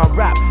dug my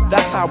rap,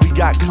 that's how we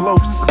got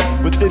close.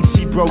 But then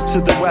she broke to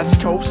the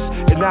West Coast,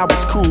 and now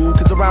it's cool,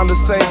 cause around the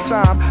same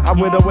time I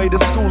went away to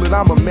school, and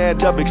I'm a man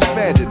dove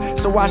expanded.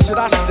 So why should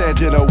I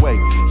stand in her way?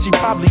 She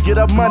probably get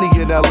her money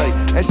in LA,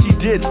 and she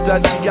did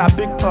stud, she got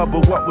big pub,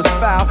 but what was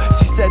foul?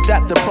 She said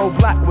that the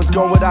pro-black was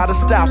going out of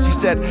style. She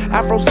said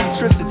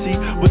Afrocentricity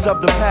was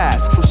of the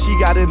past. So she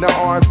got into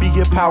R&B,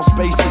 hip house,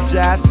 bass, and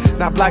jazz.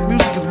 Now black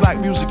music is black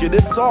music, and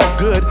it's all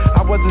good.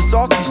 I wasn't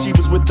salty, she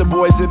was with the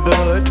boys in the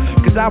hood,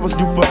 cause I was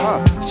new for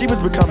her. She was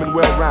becoming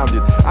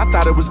well-rounded. I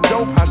thought it was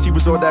dope how she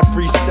was on that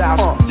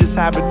freestyle, just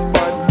having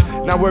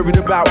fun. Not worried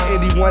about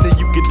anyone, and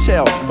you can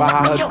tell by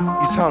how her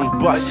he's hung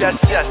bust.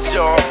 Yes, yes,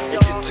 y'all,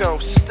 and you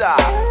don't stop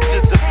to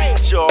the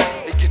beat, y'all,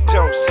 and you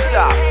don't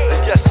stop.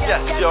 Yes,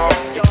 yes, y'all,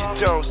 and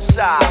you don't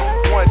stop.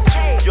 1,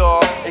 2,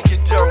 y'all, and you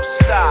don't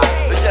stop.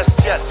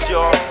 Yes, yes,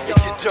 y'all, and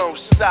you don't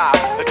stop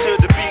until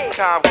the beat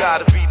calm.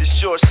 Gotta be the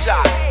short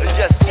shot.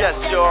 Yes,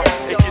 yes, y'all,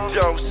 and you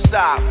don't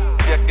stop.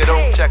 Check it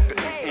on, check it.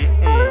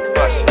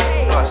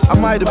 I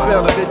might have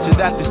failed to mention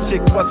that this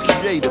chick was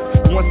creative.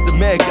 Once the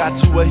man got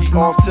to her, he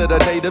altered her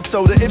native.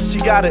 Told her if she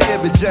got an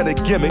image and a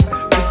gimmick,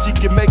 then she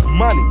can make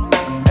money.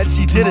 And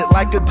she did it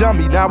like a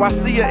dummy. Now I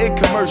see her in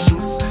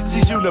commercials.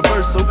 She's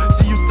universal.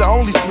 She used to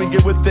only swing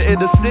it with the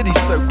inner city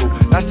circle.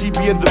 Now she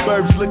be in the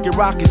burbs looking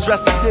rockin',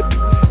 dressing hippie.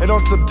 And on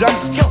some dumb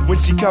shit when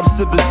she comes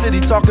to the city,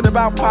 talking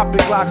about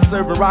popping Glocks,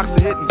 serving rocks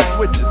and hitting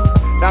switches.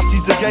 Now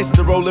she's a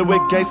gangster rolling with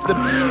gangster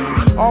beats.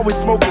 Always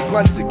smoking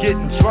blunts and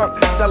getting drunk,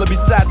 telling me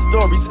sad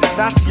stories.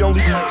 Now she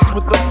only works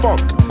with the funk,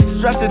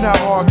 stressing how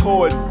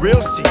hardcore and real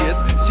she is.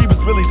 She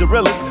was really the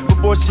realest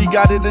before she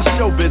got into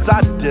showbiz.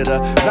 I did her,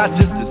 not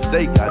just to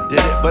say I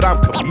did it, but I'm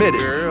committed.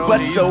 Girl,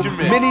 but so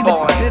many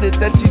niggas did it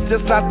that she's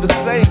just not the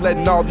same,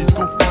 letting all these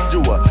goofies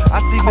do her.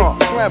 I see niggas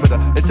slamming her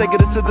and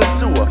taking it to the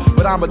sewer,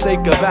 but I'ma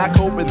take her back,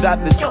 hoping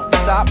that this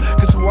stop.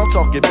 Cause who I'm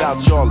talking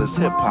about, y'all, is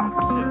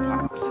hip-hop.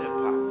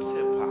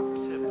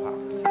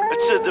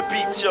 To the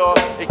beat, y'all,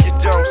 and you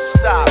don't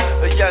stop.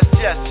 Yes,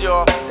 yes,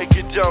 y'all, and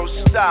you don't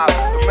stop.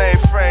 The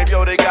mainframe,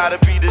 yo, they gotta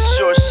be the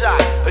short shot.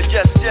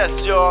 Yes,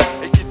 yes, y'all,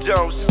 and you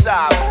don't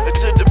stop.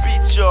 To the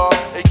beat, y'all,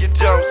 and you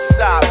don't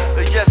stop.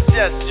 Yes,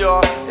 yes,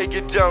 y'all, and you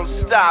don't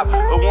stop.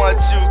 1,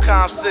 2,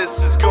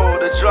 consensus is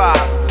going to drop.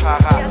 Ha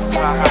ha,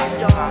 ha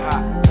ha, ha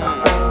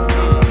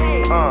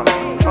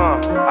ha.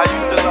 I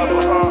used to love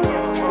her,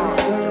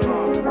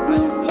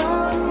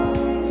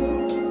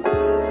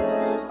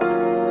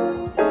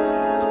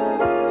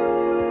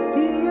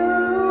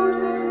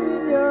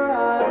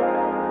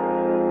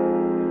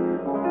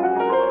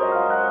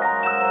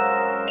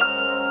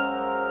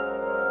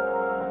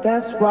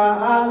 That's why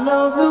I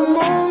love the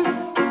moon.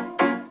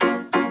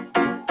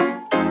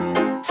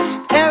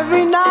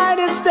 Every night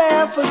it's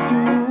there for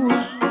you.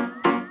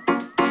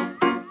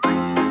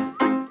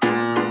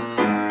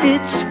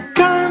 It's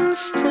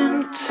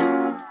constant.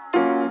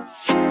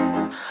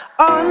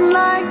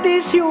 Unlike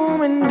these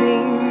human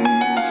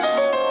beings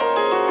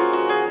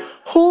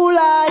who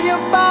lie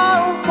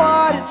about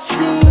what it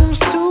seems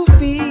to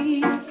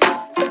be.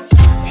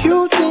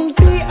 You think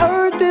the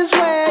earth is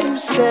where you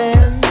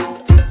stand.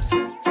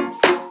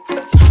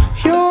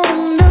 You're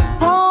in the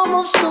palm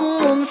of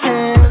someone's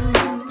hand.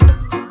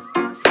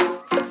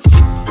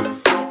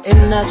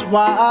 And that's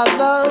why I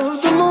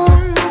love the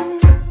moon,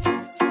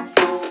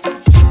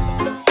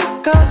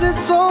 'cause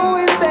it's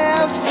always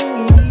there for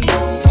me.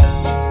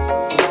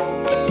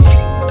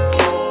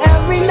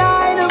 Every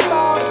night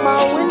about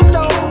my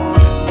window.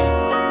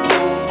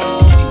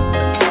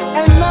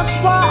 And that's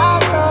why I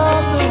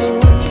love the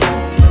moon,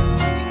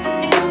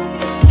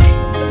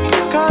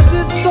 'cause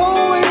it's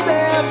always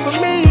there for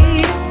me.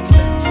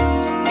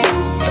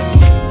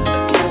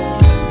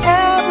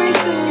 Every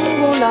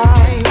single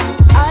night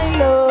I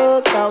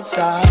look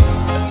outside,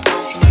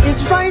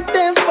 it's right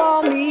there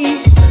for me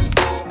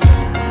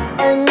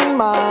in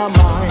my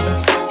mind.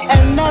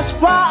 And that's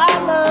why I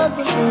love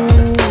the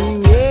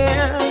moon,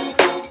 yeah.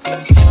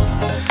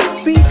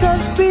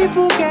 Because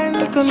people can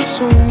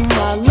consume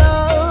my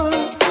love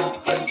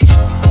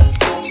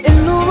in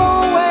the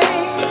wrong way,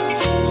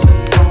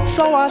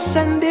 so I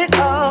send it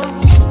up.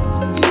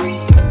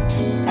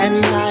 And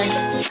night,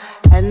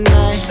 and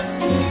night,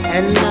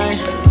 and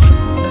night.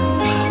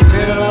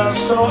 Real love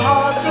so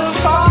hard to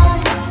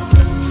find.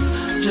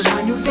 Just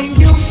when you think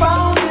you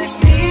found it,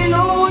 the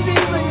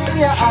illusions in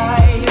your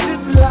eyes,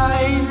 it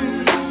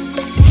blinds.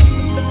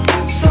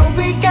 So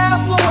be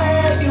careful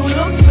where you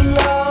look for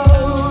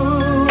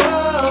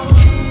love.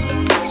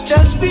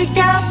 Just be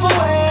careful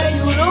where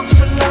you look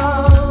for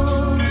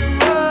love.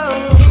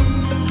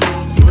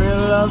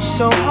 Real love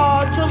so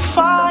hard to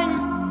find.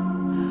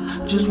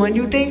 Just when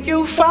you think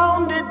you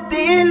found it,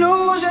 the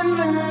illusions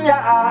in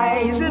your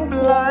eyes, it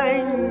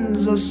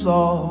blinds us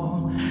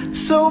all.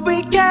 So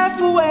be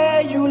careful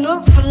where you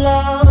look for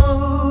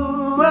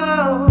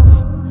love.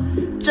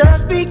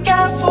 Just be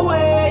careful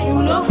where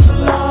you look for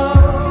love.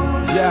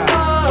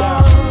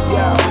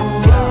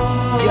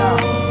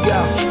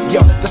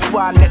 Yo, that's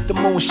why I let the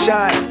moon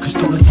shine. 'Cause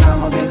through the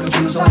time I've been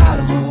confused on how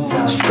to move.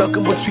 Stuck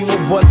in between what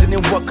wasn't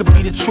and what could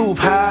be the truth,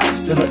 huh?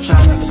 Still up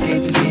trying to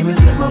escape these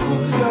demons in my room.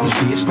 You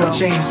see, it's no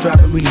chains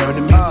dropping, we learn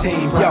to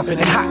maintain. Yo, and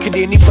how could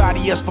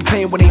anybody else for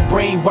pain when they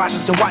brainwash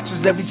us and watch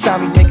us every time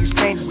we make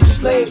exchanges of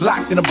slaves?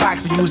 Locked in a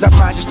box and use our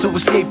minds just to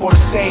escape all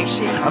the same.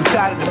 I'm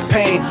tired of the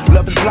pain,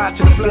 love is blind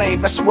to the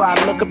flame. That's why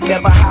I look up,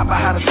 never hide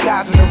behind the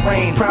skies in the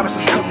rain.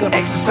 Promises cooked up,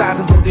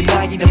 exercising through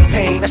denying the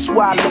pain. That's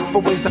why I look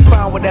for ways to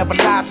find whatever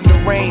lies in the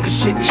rain. 'Cause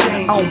shit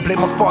changed. I don't blame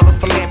my father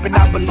for lamping,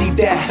 I believe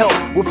that helped.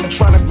 With me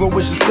trying to grow,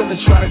 it's just still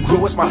trying to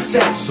grow as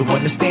myself. So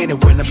understand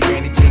it when I'm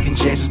stranded, taking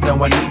chances, know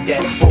I need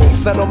that. Full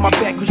flat on my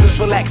back, just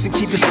relax and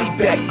keep your seat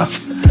back.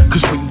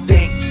 'Cause when you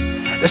think,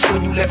 that's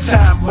when you let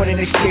time run and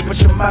escape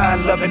with your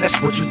mind. Loving, that's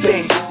what you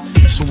think.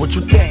 So what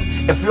you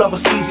think? If love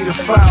was easy to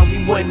find, we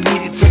wouldn't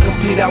need it to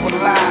complete our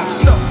lives.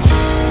 So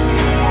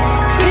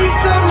peace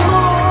to the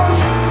moon,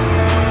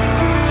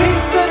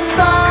 peace to the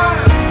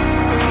stars,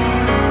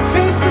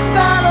 peace to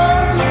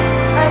Saturn,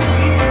 and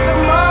peace to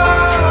Mars.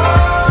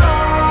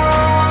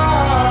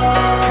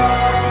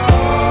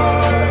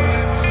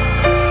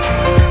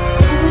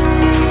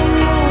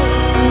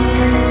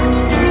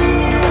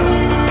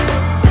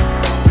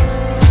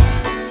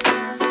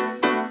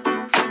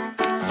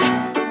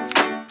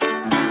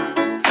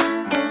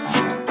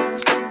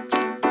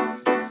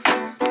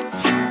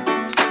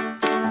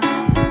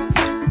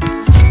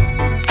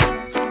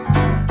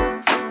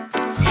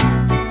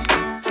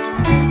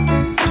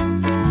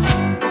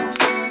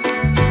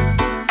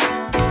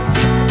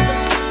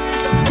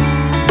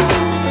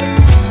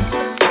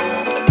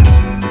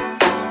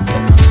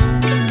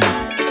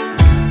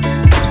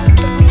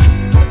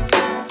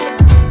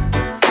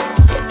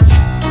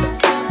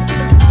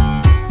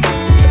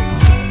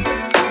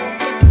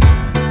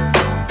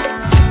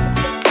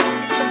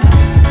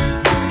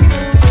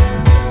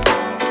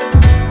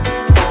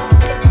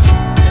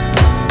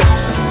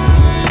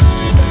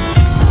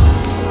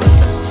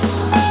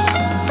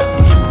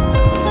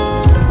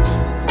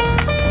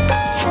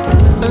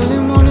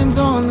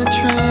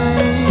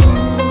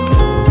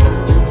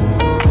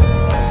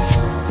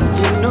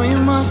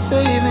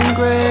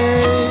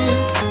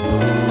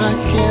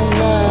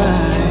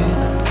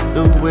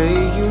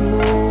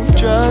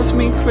 drives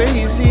me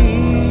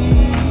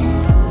crazy.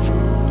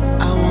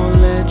 I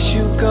won't let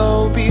you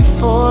go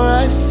before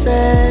I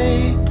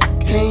say,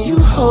 can you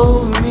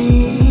hold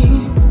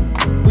me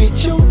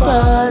with your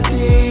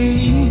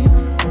body?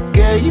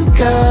 Girl, you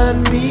got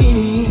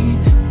me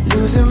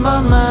losing my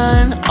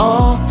mind.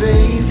 Oh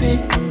baby,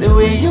 the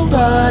way your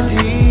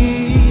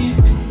body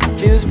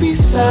feels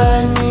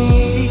beside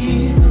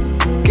me.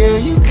 Girl,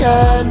 you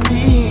got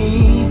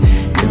me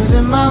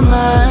losing my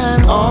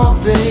mind. Oh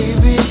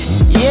baby,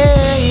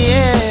 yeah,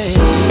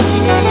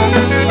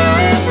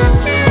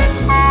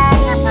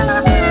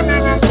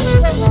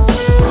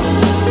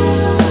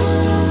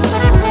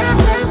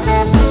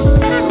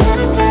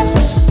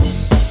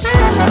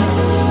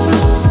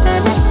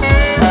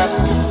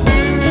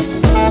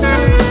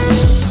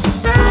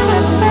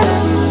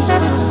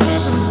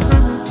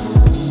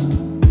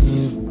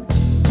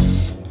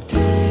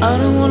 I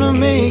don't wanna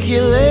make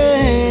it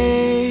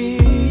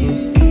late,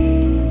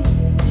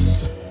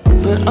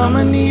 but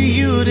I'ma need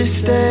you to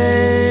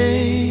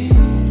stay.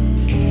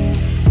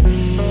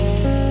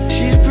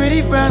 She's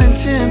pretty brown and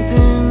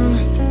tempting,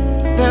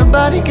 that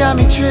body got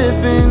me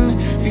tripping.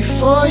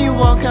 Before you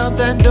walk out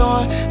that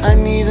door, I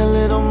need a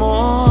little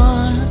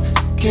more.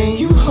 Can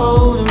you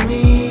hold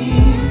me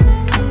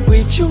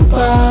with your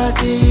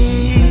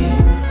body?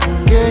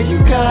 Girl, you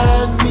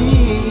got me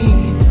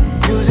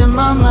losing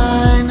my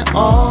mind,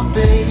 oh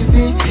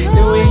baby.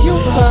 The way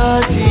your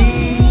body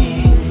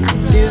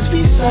feels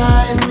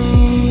beside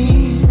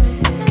me.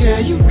 Girl,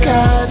 you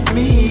got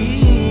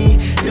me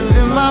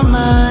losing my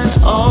mind,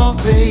 oh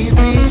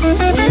baby.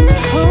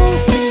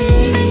 Hold me.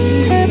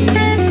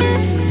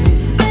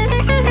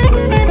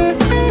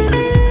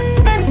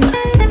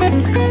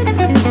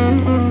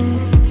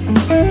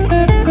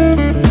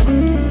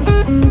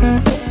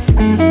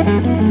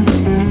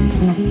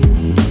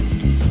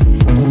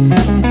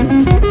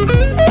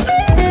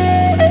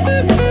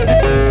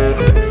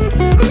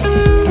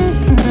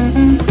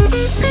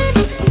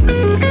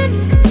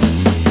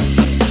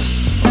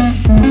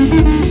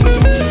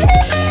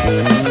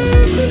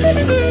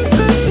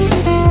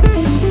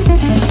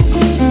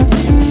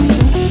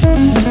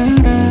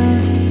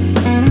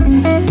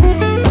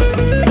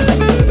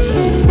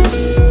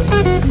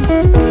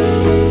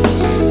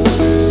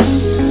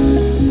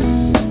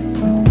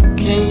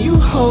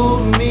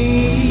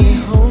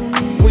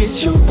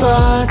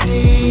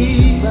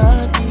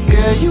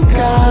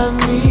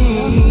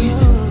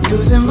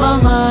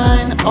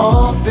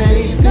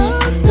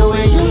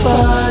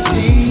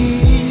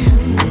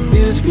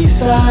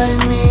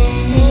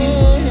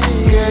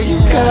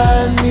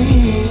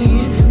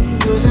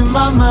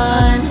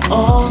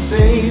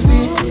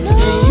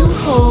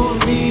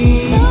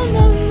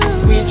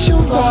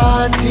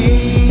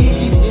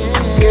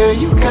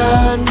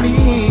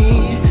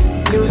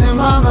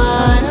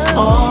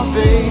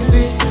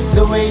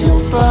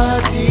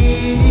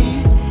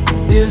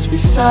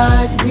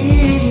 Beside me,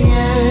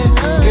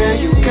 yeah. Girl,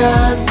 you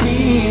got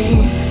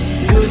me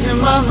losing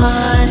my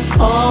mind,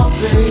 oh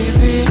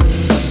baby.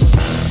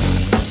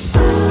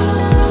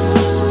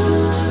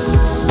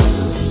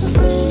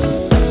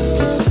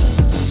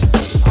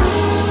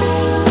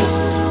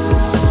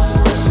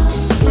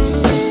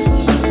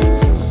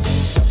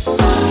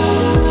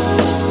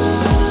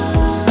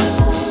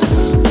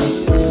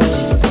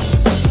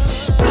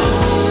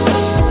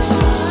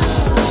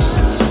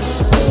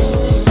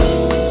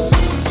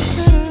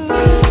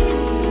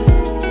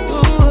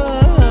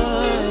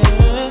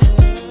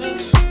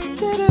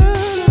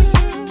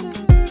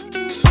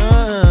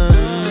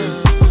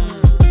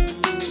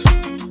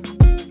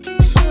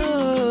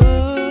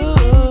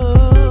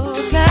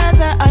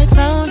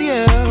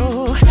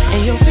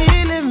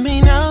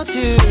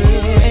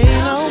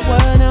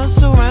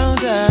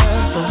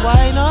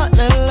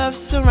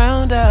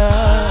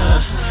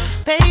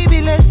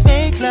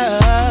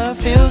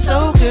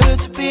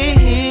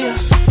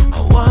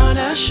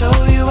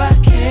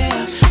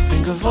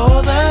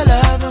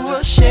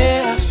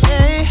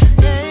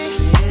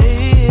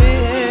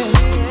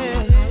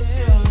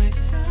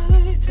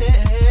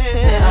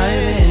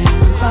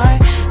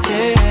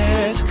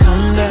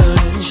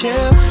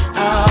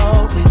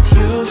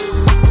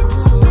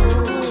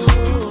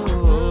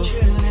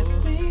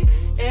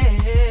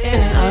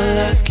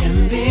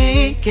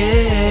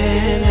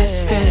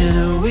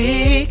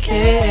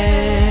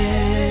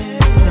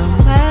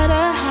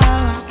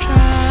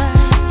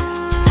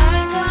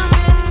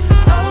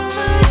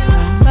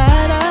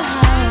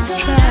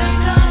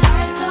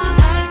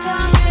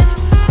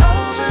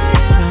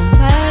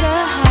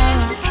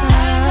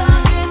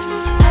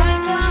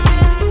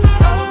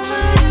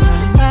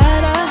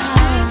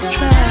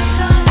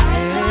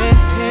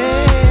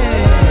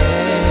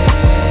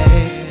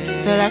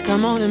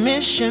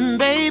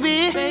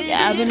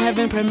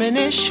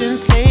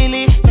 Premonitions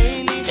lately,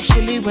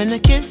 especially when the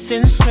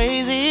kissing's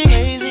crazy.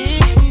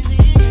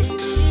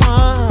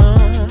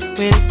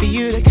 Waiting for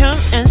you to come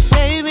and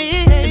save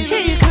me. And here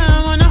you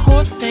come on a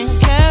horse and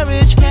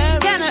carriage. It's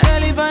kinda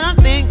early, but I'm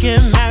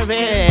thinking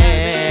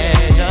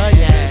marriage. Oh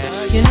yeah,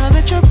 you know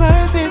that you're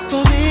perfect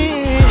for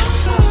me.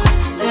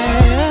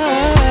 Yeah,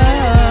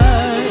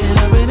 and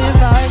I've been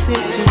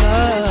invited to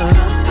love.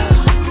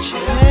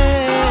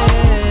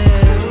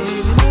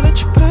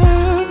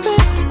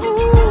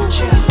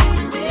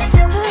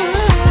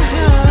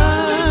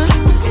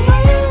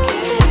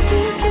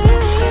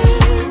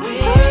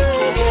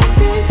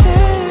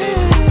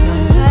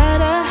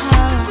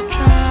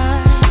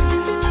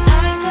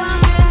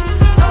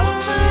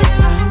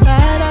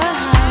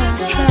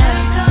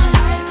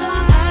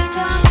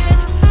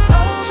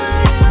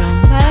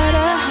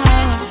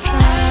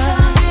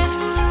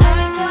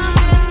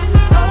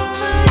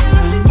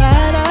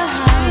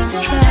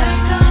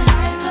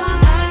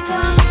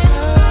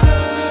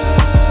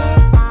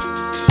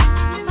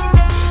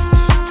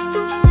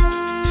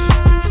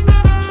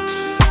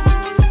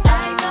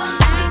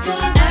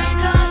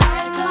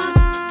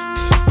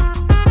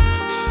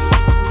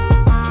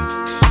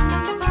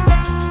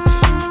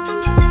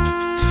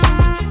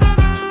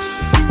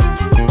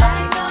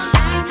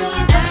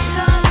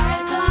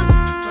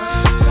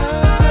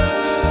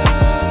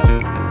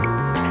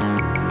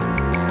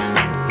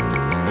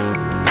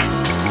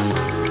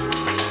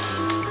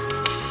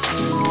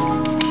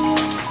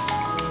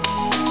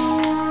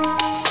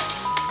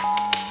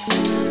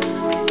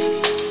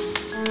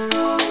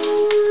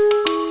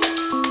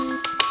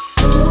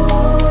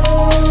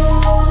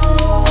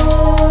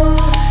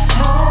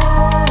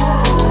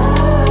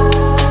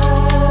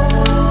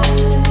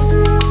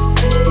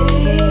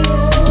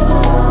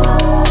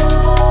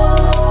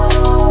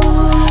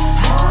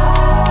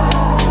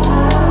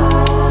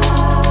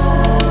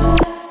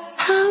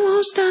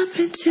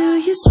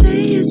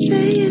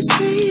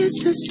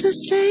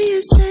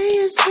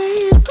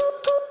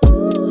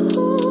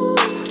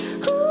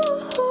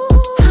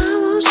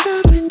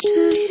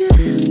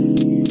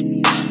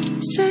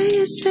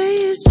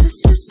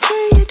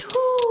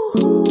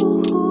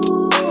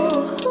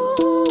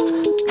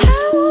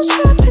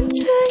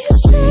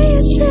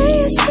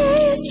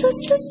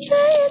 So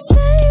say it,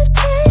 say it,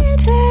 say it,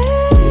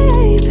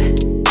 babe.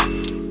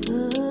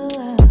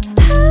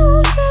 I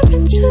won't stop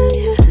until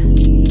you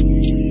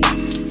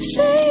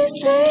say it,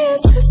 say it,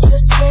 say it,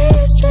 say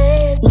it, say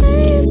it, say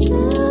it.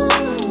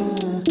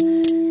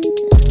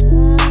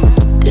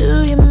 Do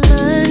you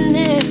mind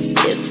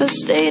if I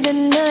stay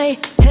tonight?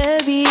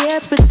 Heavy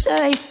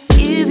appetite,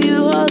 give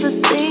you all the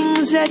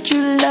things that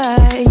you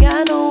like.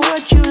 I know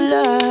what you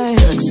like.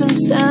 Took some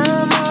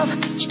time off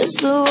just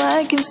so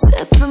I can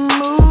set the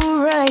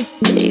mood right.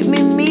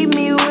 Baby, meet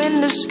me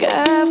when the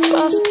sky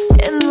falls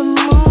in the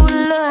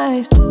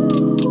moonlight.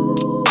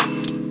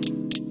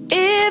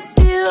 If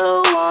you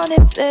want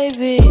it,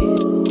 baby,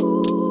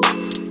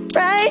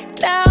 right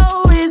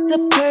now is the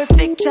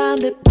perfect time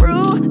to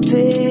prove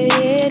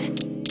it.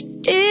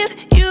 If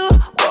you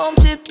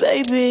want it,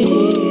 baby,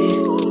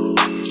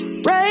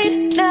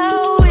 right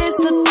now is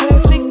the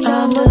perfect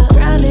time to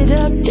grind it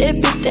up, dip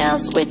it down,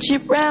 switch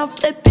it round,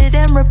 flip it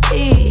and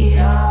repeat.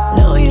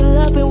 Know you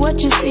loving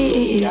what you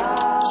see,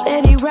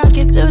 steady rock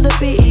it to the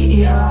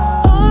beat.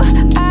 Oh,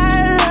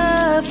 I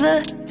love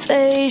the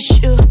face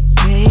you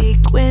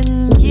make when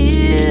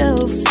you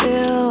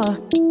feel inspired.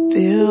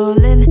 Feel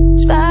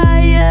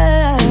inspired.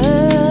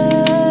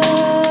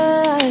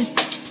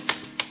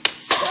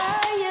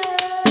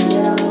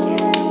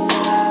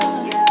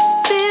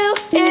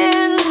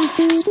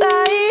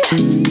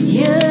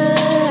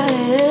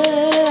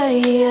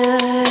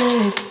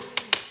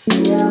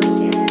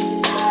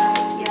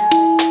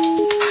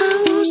 I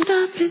won't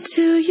stop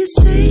until you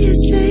say it,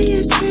 say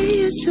it, say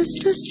it,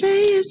 sister,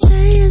 say it,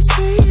 say it,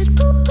 say it.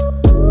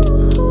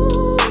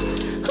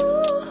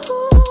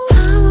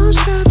 I won't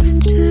stop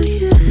until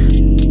you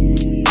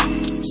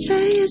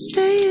say it,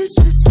 say it,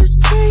 sister,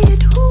 say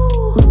it.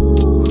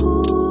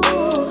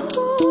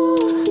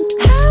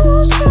 I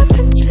won't stop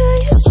until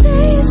you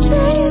say it,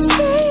 say it,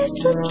 say it,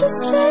 sister,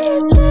 say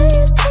it, say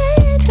it, say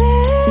it,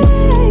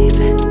 babe.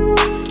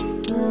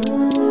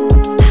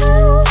 I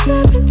won't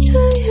stop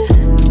until you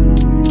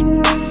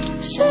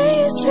say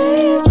it, say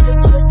it,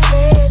 sister,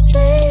 say it,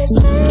 say it,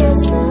 say it,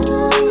 say it.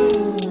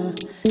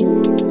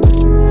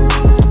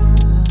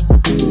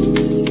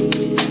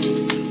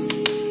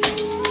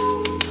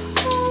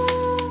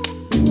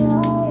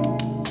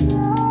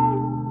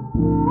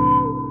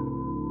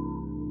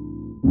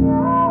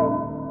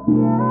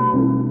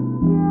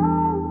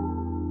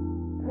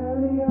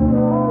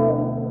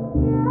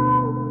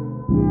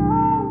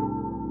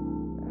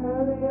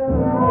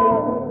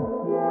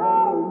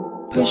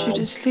 Put you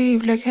to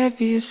sleep like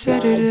heavy as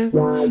sedative.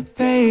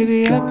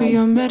 Baby, I'll be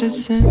your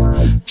medicine.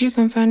 You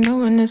can find no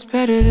one that's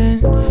better than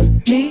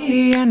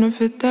me. I'm the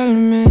fifth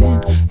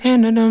element,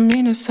 and I don't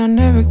mean to sound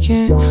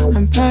arrogant.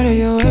 I'm part of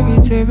your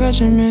everyday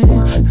regimen.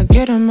 I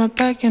get on my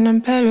bike and I'm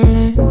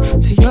pedaling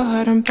to your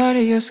heart. I'm part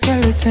of your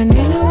skeleton.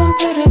 Ain't no one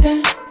better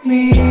than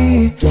me.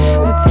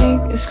 I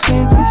think it's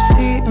clear to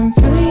see I'm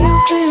feeling your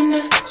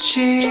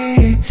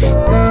energy.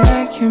 Feel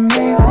like you're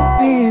made for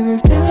me. We've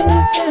lived in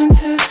a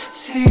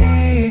fantasy.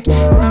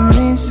 I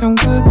mean so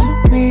good to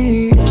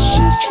me. It's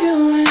just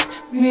you and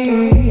me.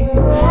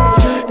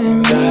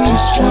 And I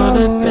just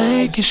wanna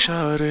thank you,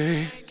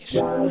 shawty.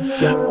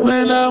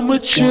 When I'm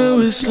with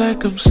you, it's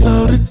like I'm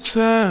slow to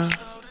time.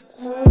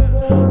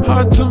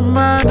 Heart to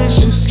mind, it's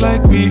just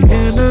like we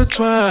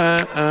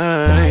intertwine.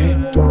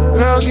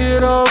 Girl,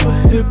 get over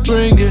here,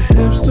 bring your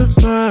hips to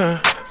mine.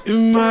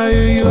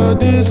 Admire your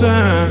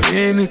design.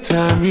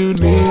 Anytime you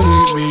need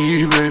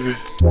me, baby,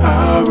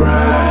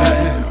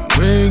 alright.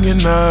 When you're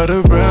not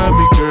around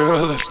me,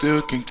 girl, I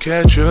still can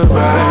catch your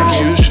vibe.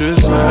 You should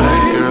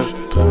slide, girl.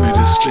 Put me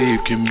to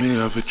sleep, get me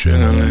off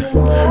adrenaline.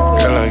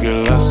 Girl, I get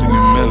lost in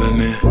your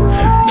melanin.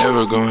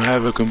 Never gonna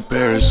have a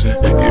comparison.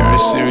 You're a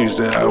series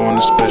that I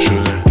want to special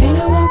in. Ain't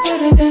no one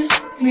better than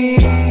me.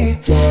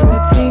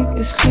 I think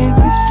it's clear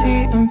to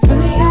see I'm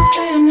feeling your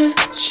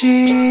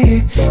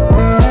energy.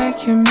 Feel like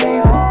you're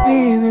made for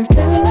me. We've lived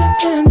in a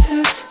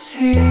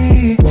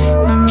fantasy. I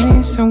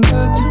mean so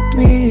good to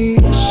me.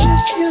 It's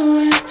just you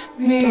and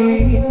me,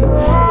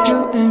 you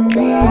and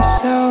me.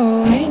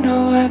 So ain't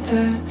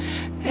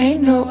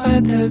no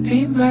other,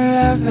 be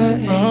my lover.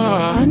 Ain't no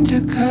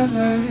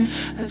undercover.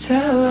 I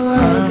tell the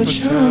world that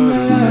you're my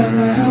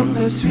lover. Help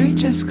us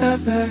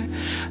rediscover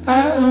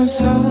our own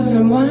souls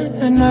and one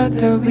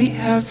another. We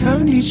have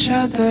found each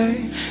other,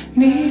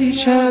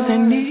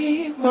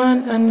 need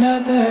one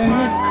another.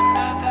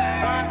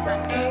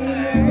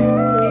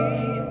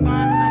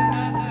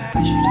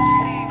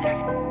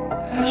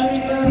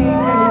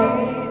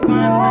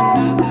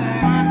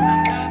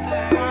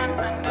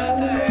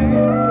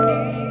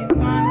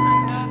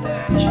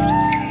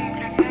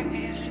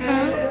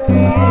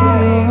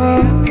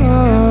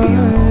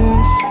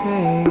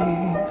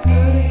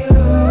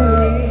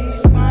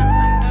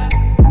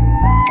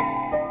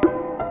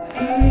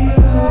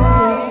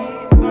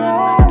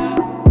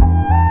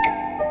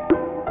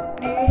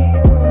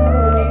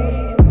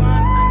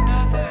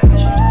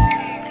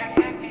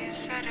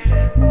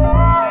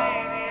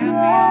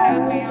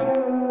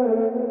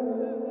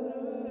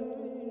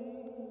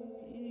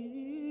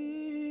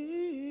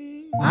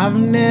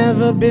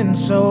 never been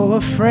so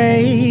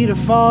afraid of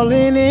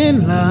falling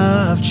in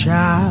love,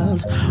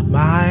 child.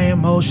 My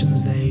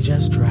emotions, they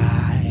just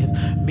drive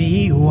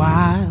me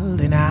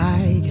wild, and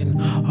I can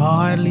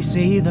hardly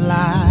see the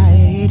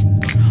light.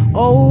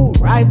 Oh,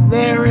 right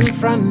there in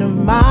front of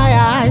my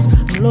eyes,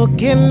 I'm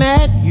looking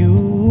at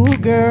you,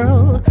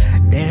 girl.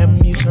 Damn,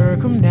 you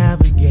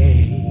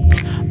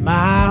circumnavigate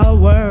my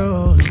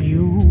world, and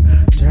you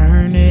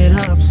turn it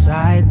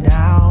upside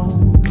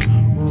down.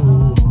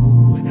 Ooh,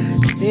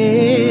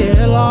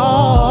 still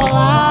all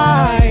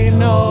I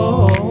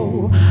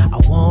know, I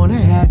wanna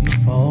have you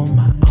for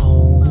my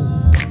own.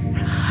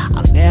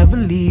 I'll never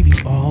leave you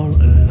all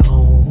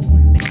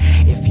alone.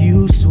 If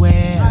you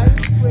swear,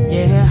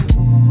 yeah,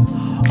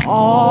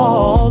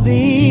 all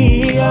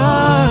the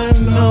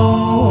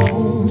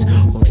unknowns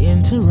will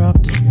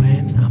interrupt us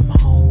when I'm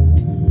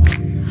home.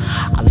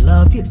 I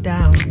love you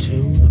down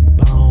to the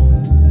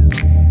bone.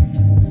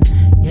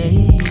 Yeah,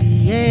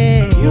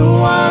 yeah. You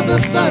are the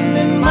sun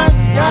in my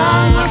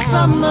sky, my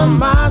summer,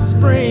 my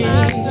spring.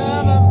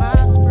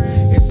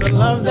 It's the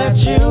love that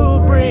you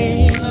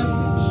bring.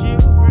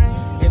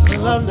 It's the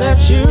love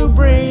that you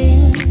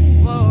bring.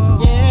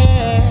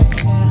 Yeah.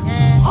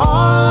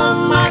 All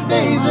of my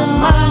days and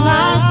my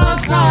nights are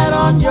tied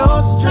on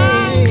your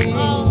string.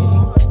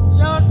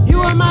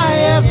 You are my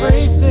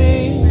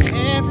everything.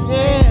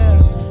 Yeah.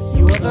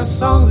 You are the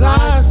songs I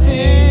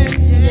sing.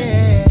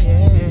 Yeah.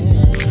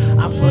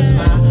 I put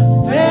my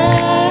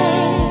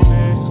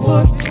best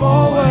foot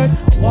forward,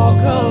 walk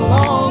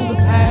along the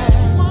path.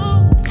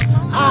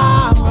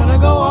 I'm gonna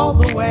go all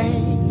the way.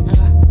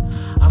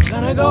 I'm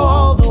gonna go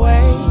all the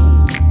way.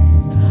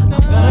 I'm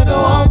gonna go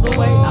all the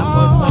way. I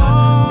put my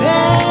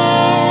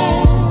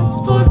best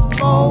foot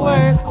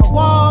forward, I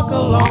walk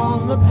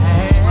along the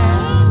path.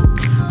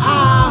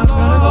 I'm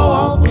gonna go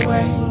all the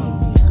way.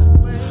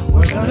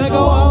 We're gonna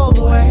go all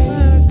the way.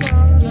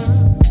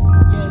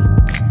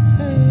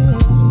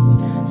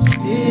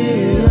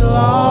 Still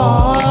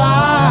all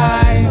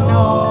I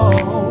know,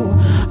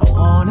 I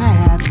wanna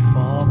have you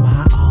for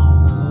my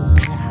own.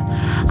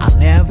 I'll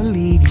never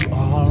leave you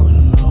all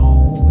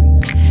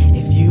alone.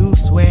 If you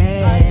swear,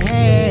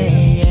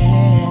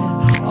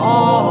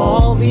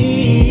 all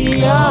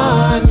the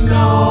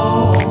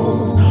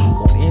unknowns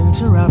won't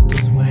interrupt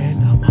us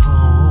when I'm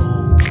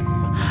home.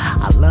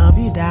 I love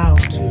you down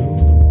to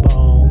the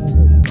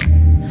bone.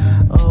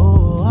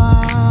 Oh,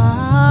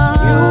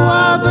 you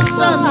are the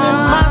sun in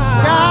my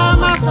sky,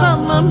 my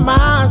summer,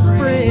 my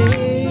spring.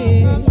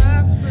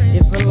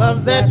 It's the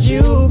love that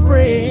you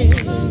bring.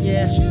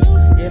 Yeah,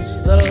 it's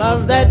the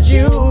love that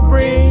you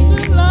bring.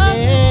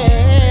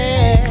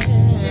 Yeah.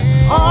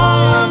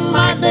 All of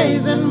my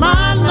days and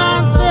my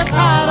nights, they're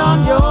tied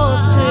on your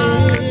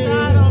string.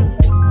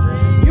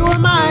 You are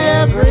my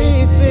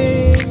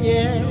everything,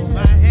 yeah.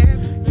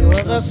 You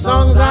are the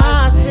songs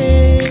I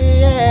sing,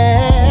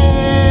 yeah.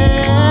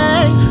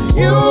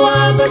 You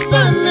are the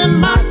sun in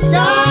my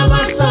sky,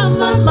 my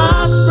summer,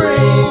 my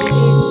spring.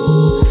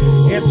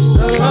 It's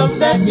the love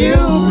that you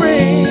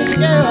bring.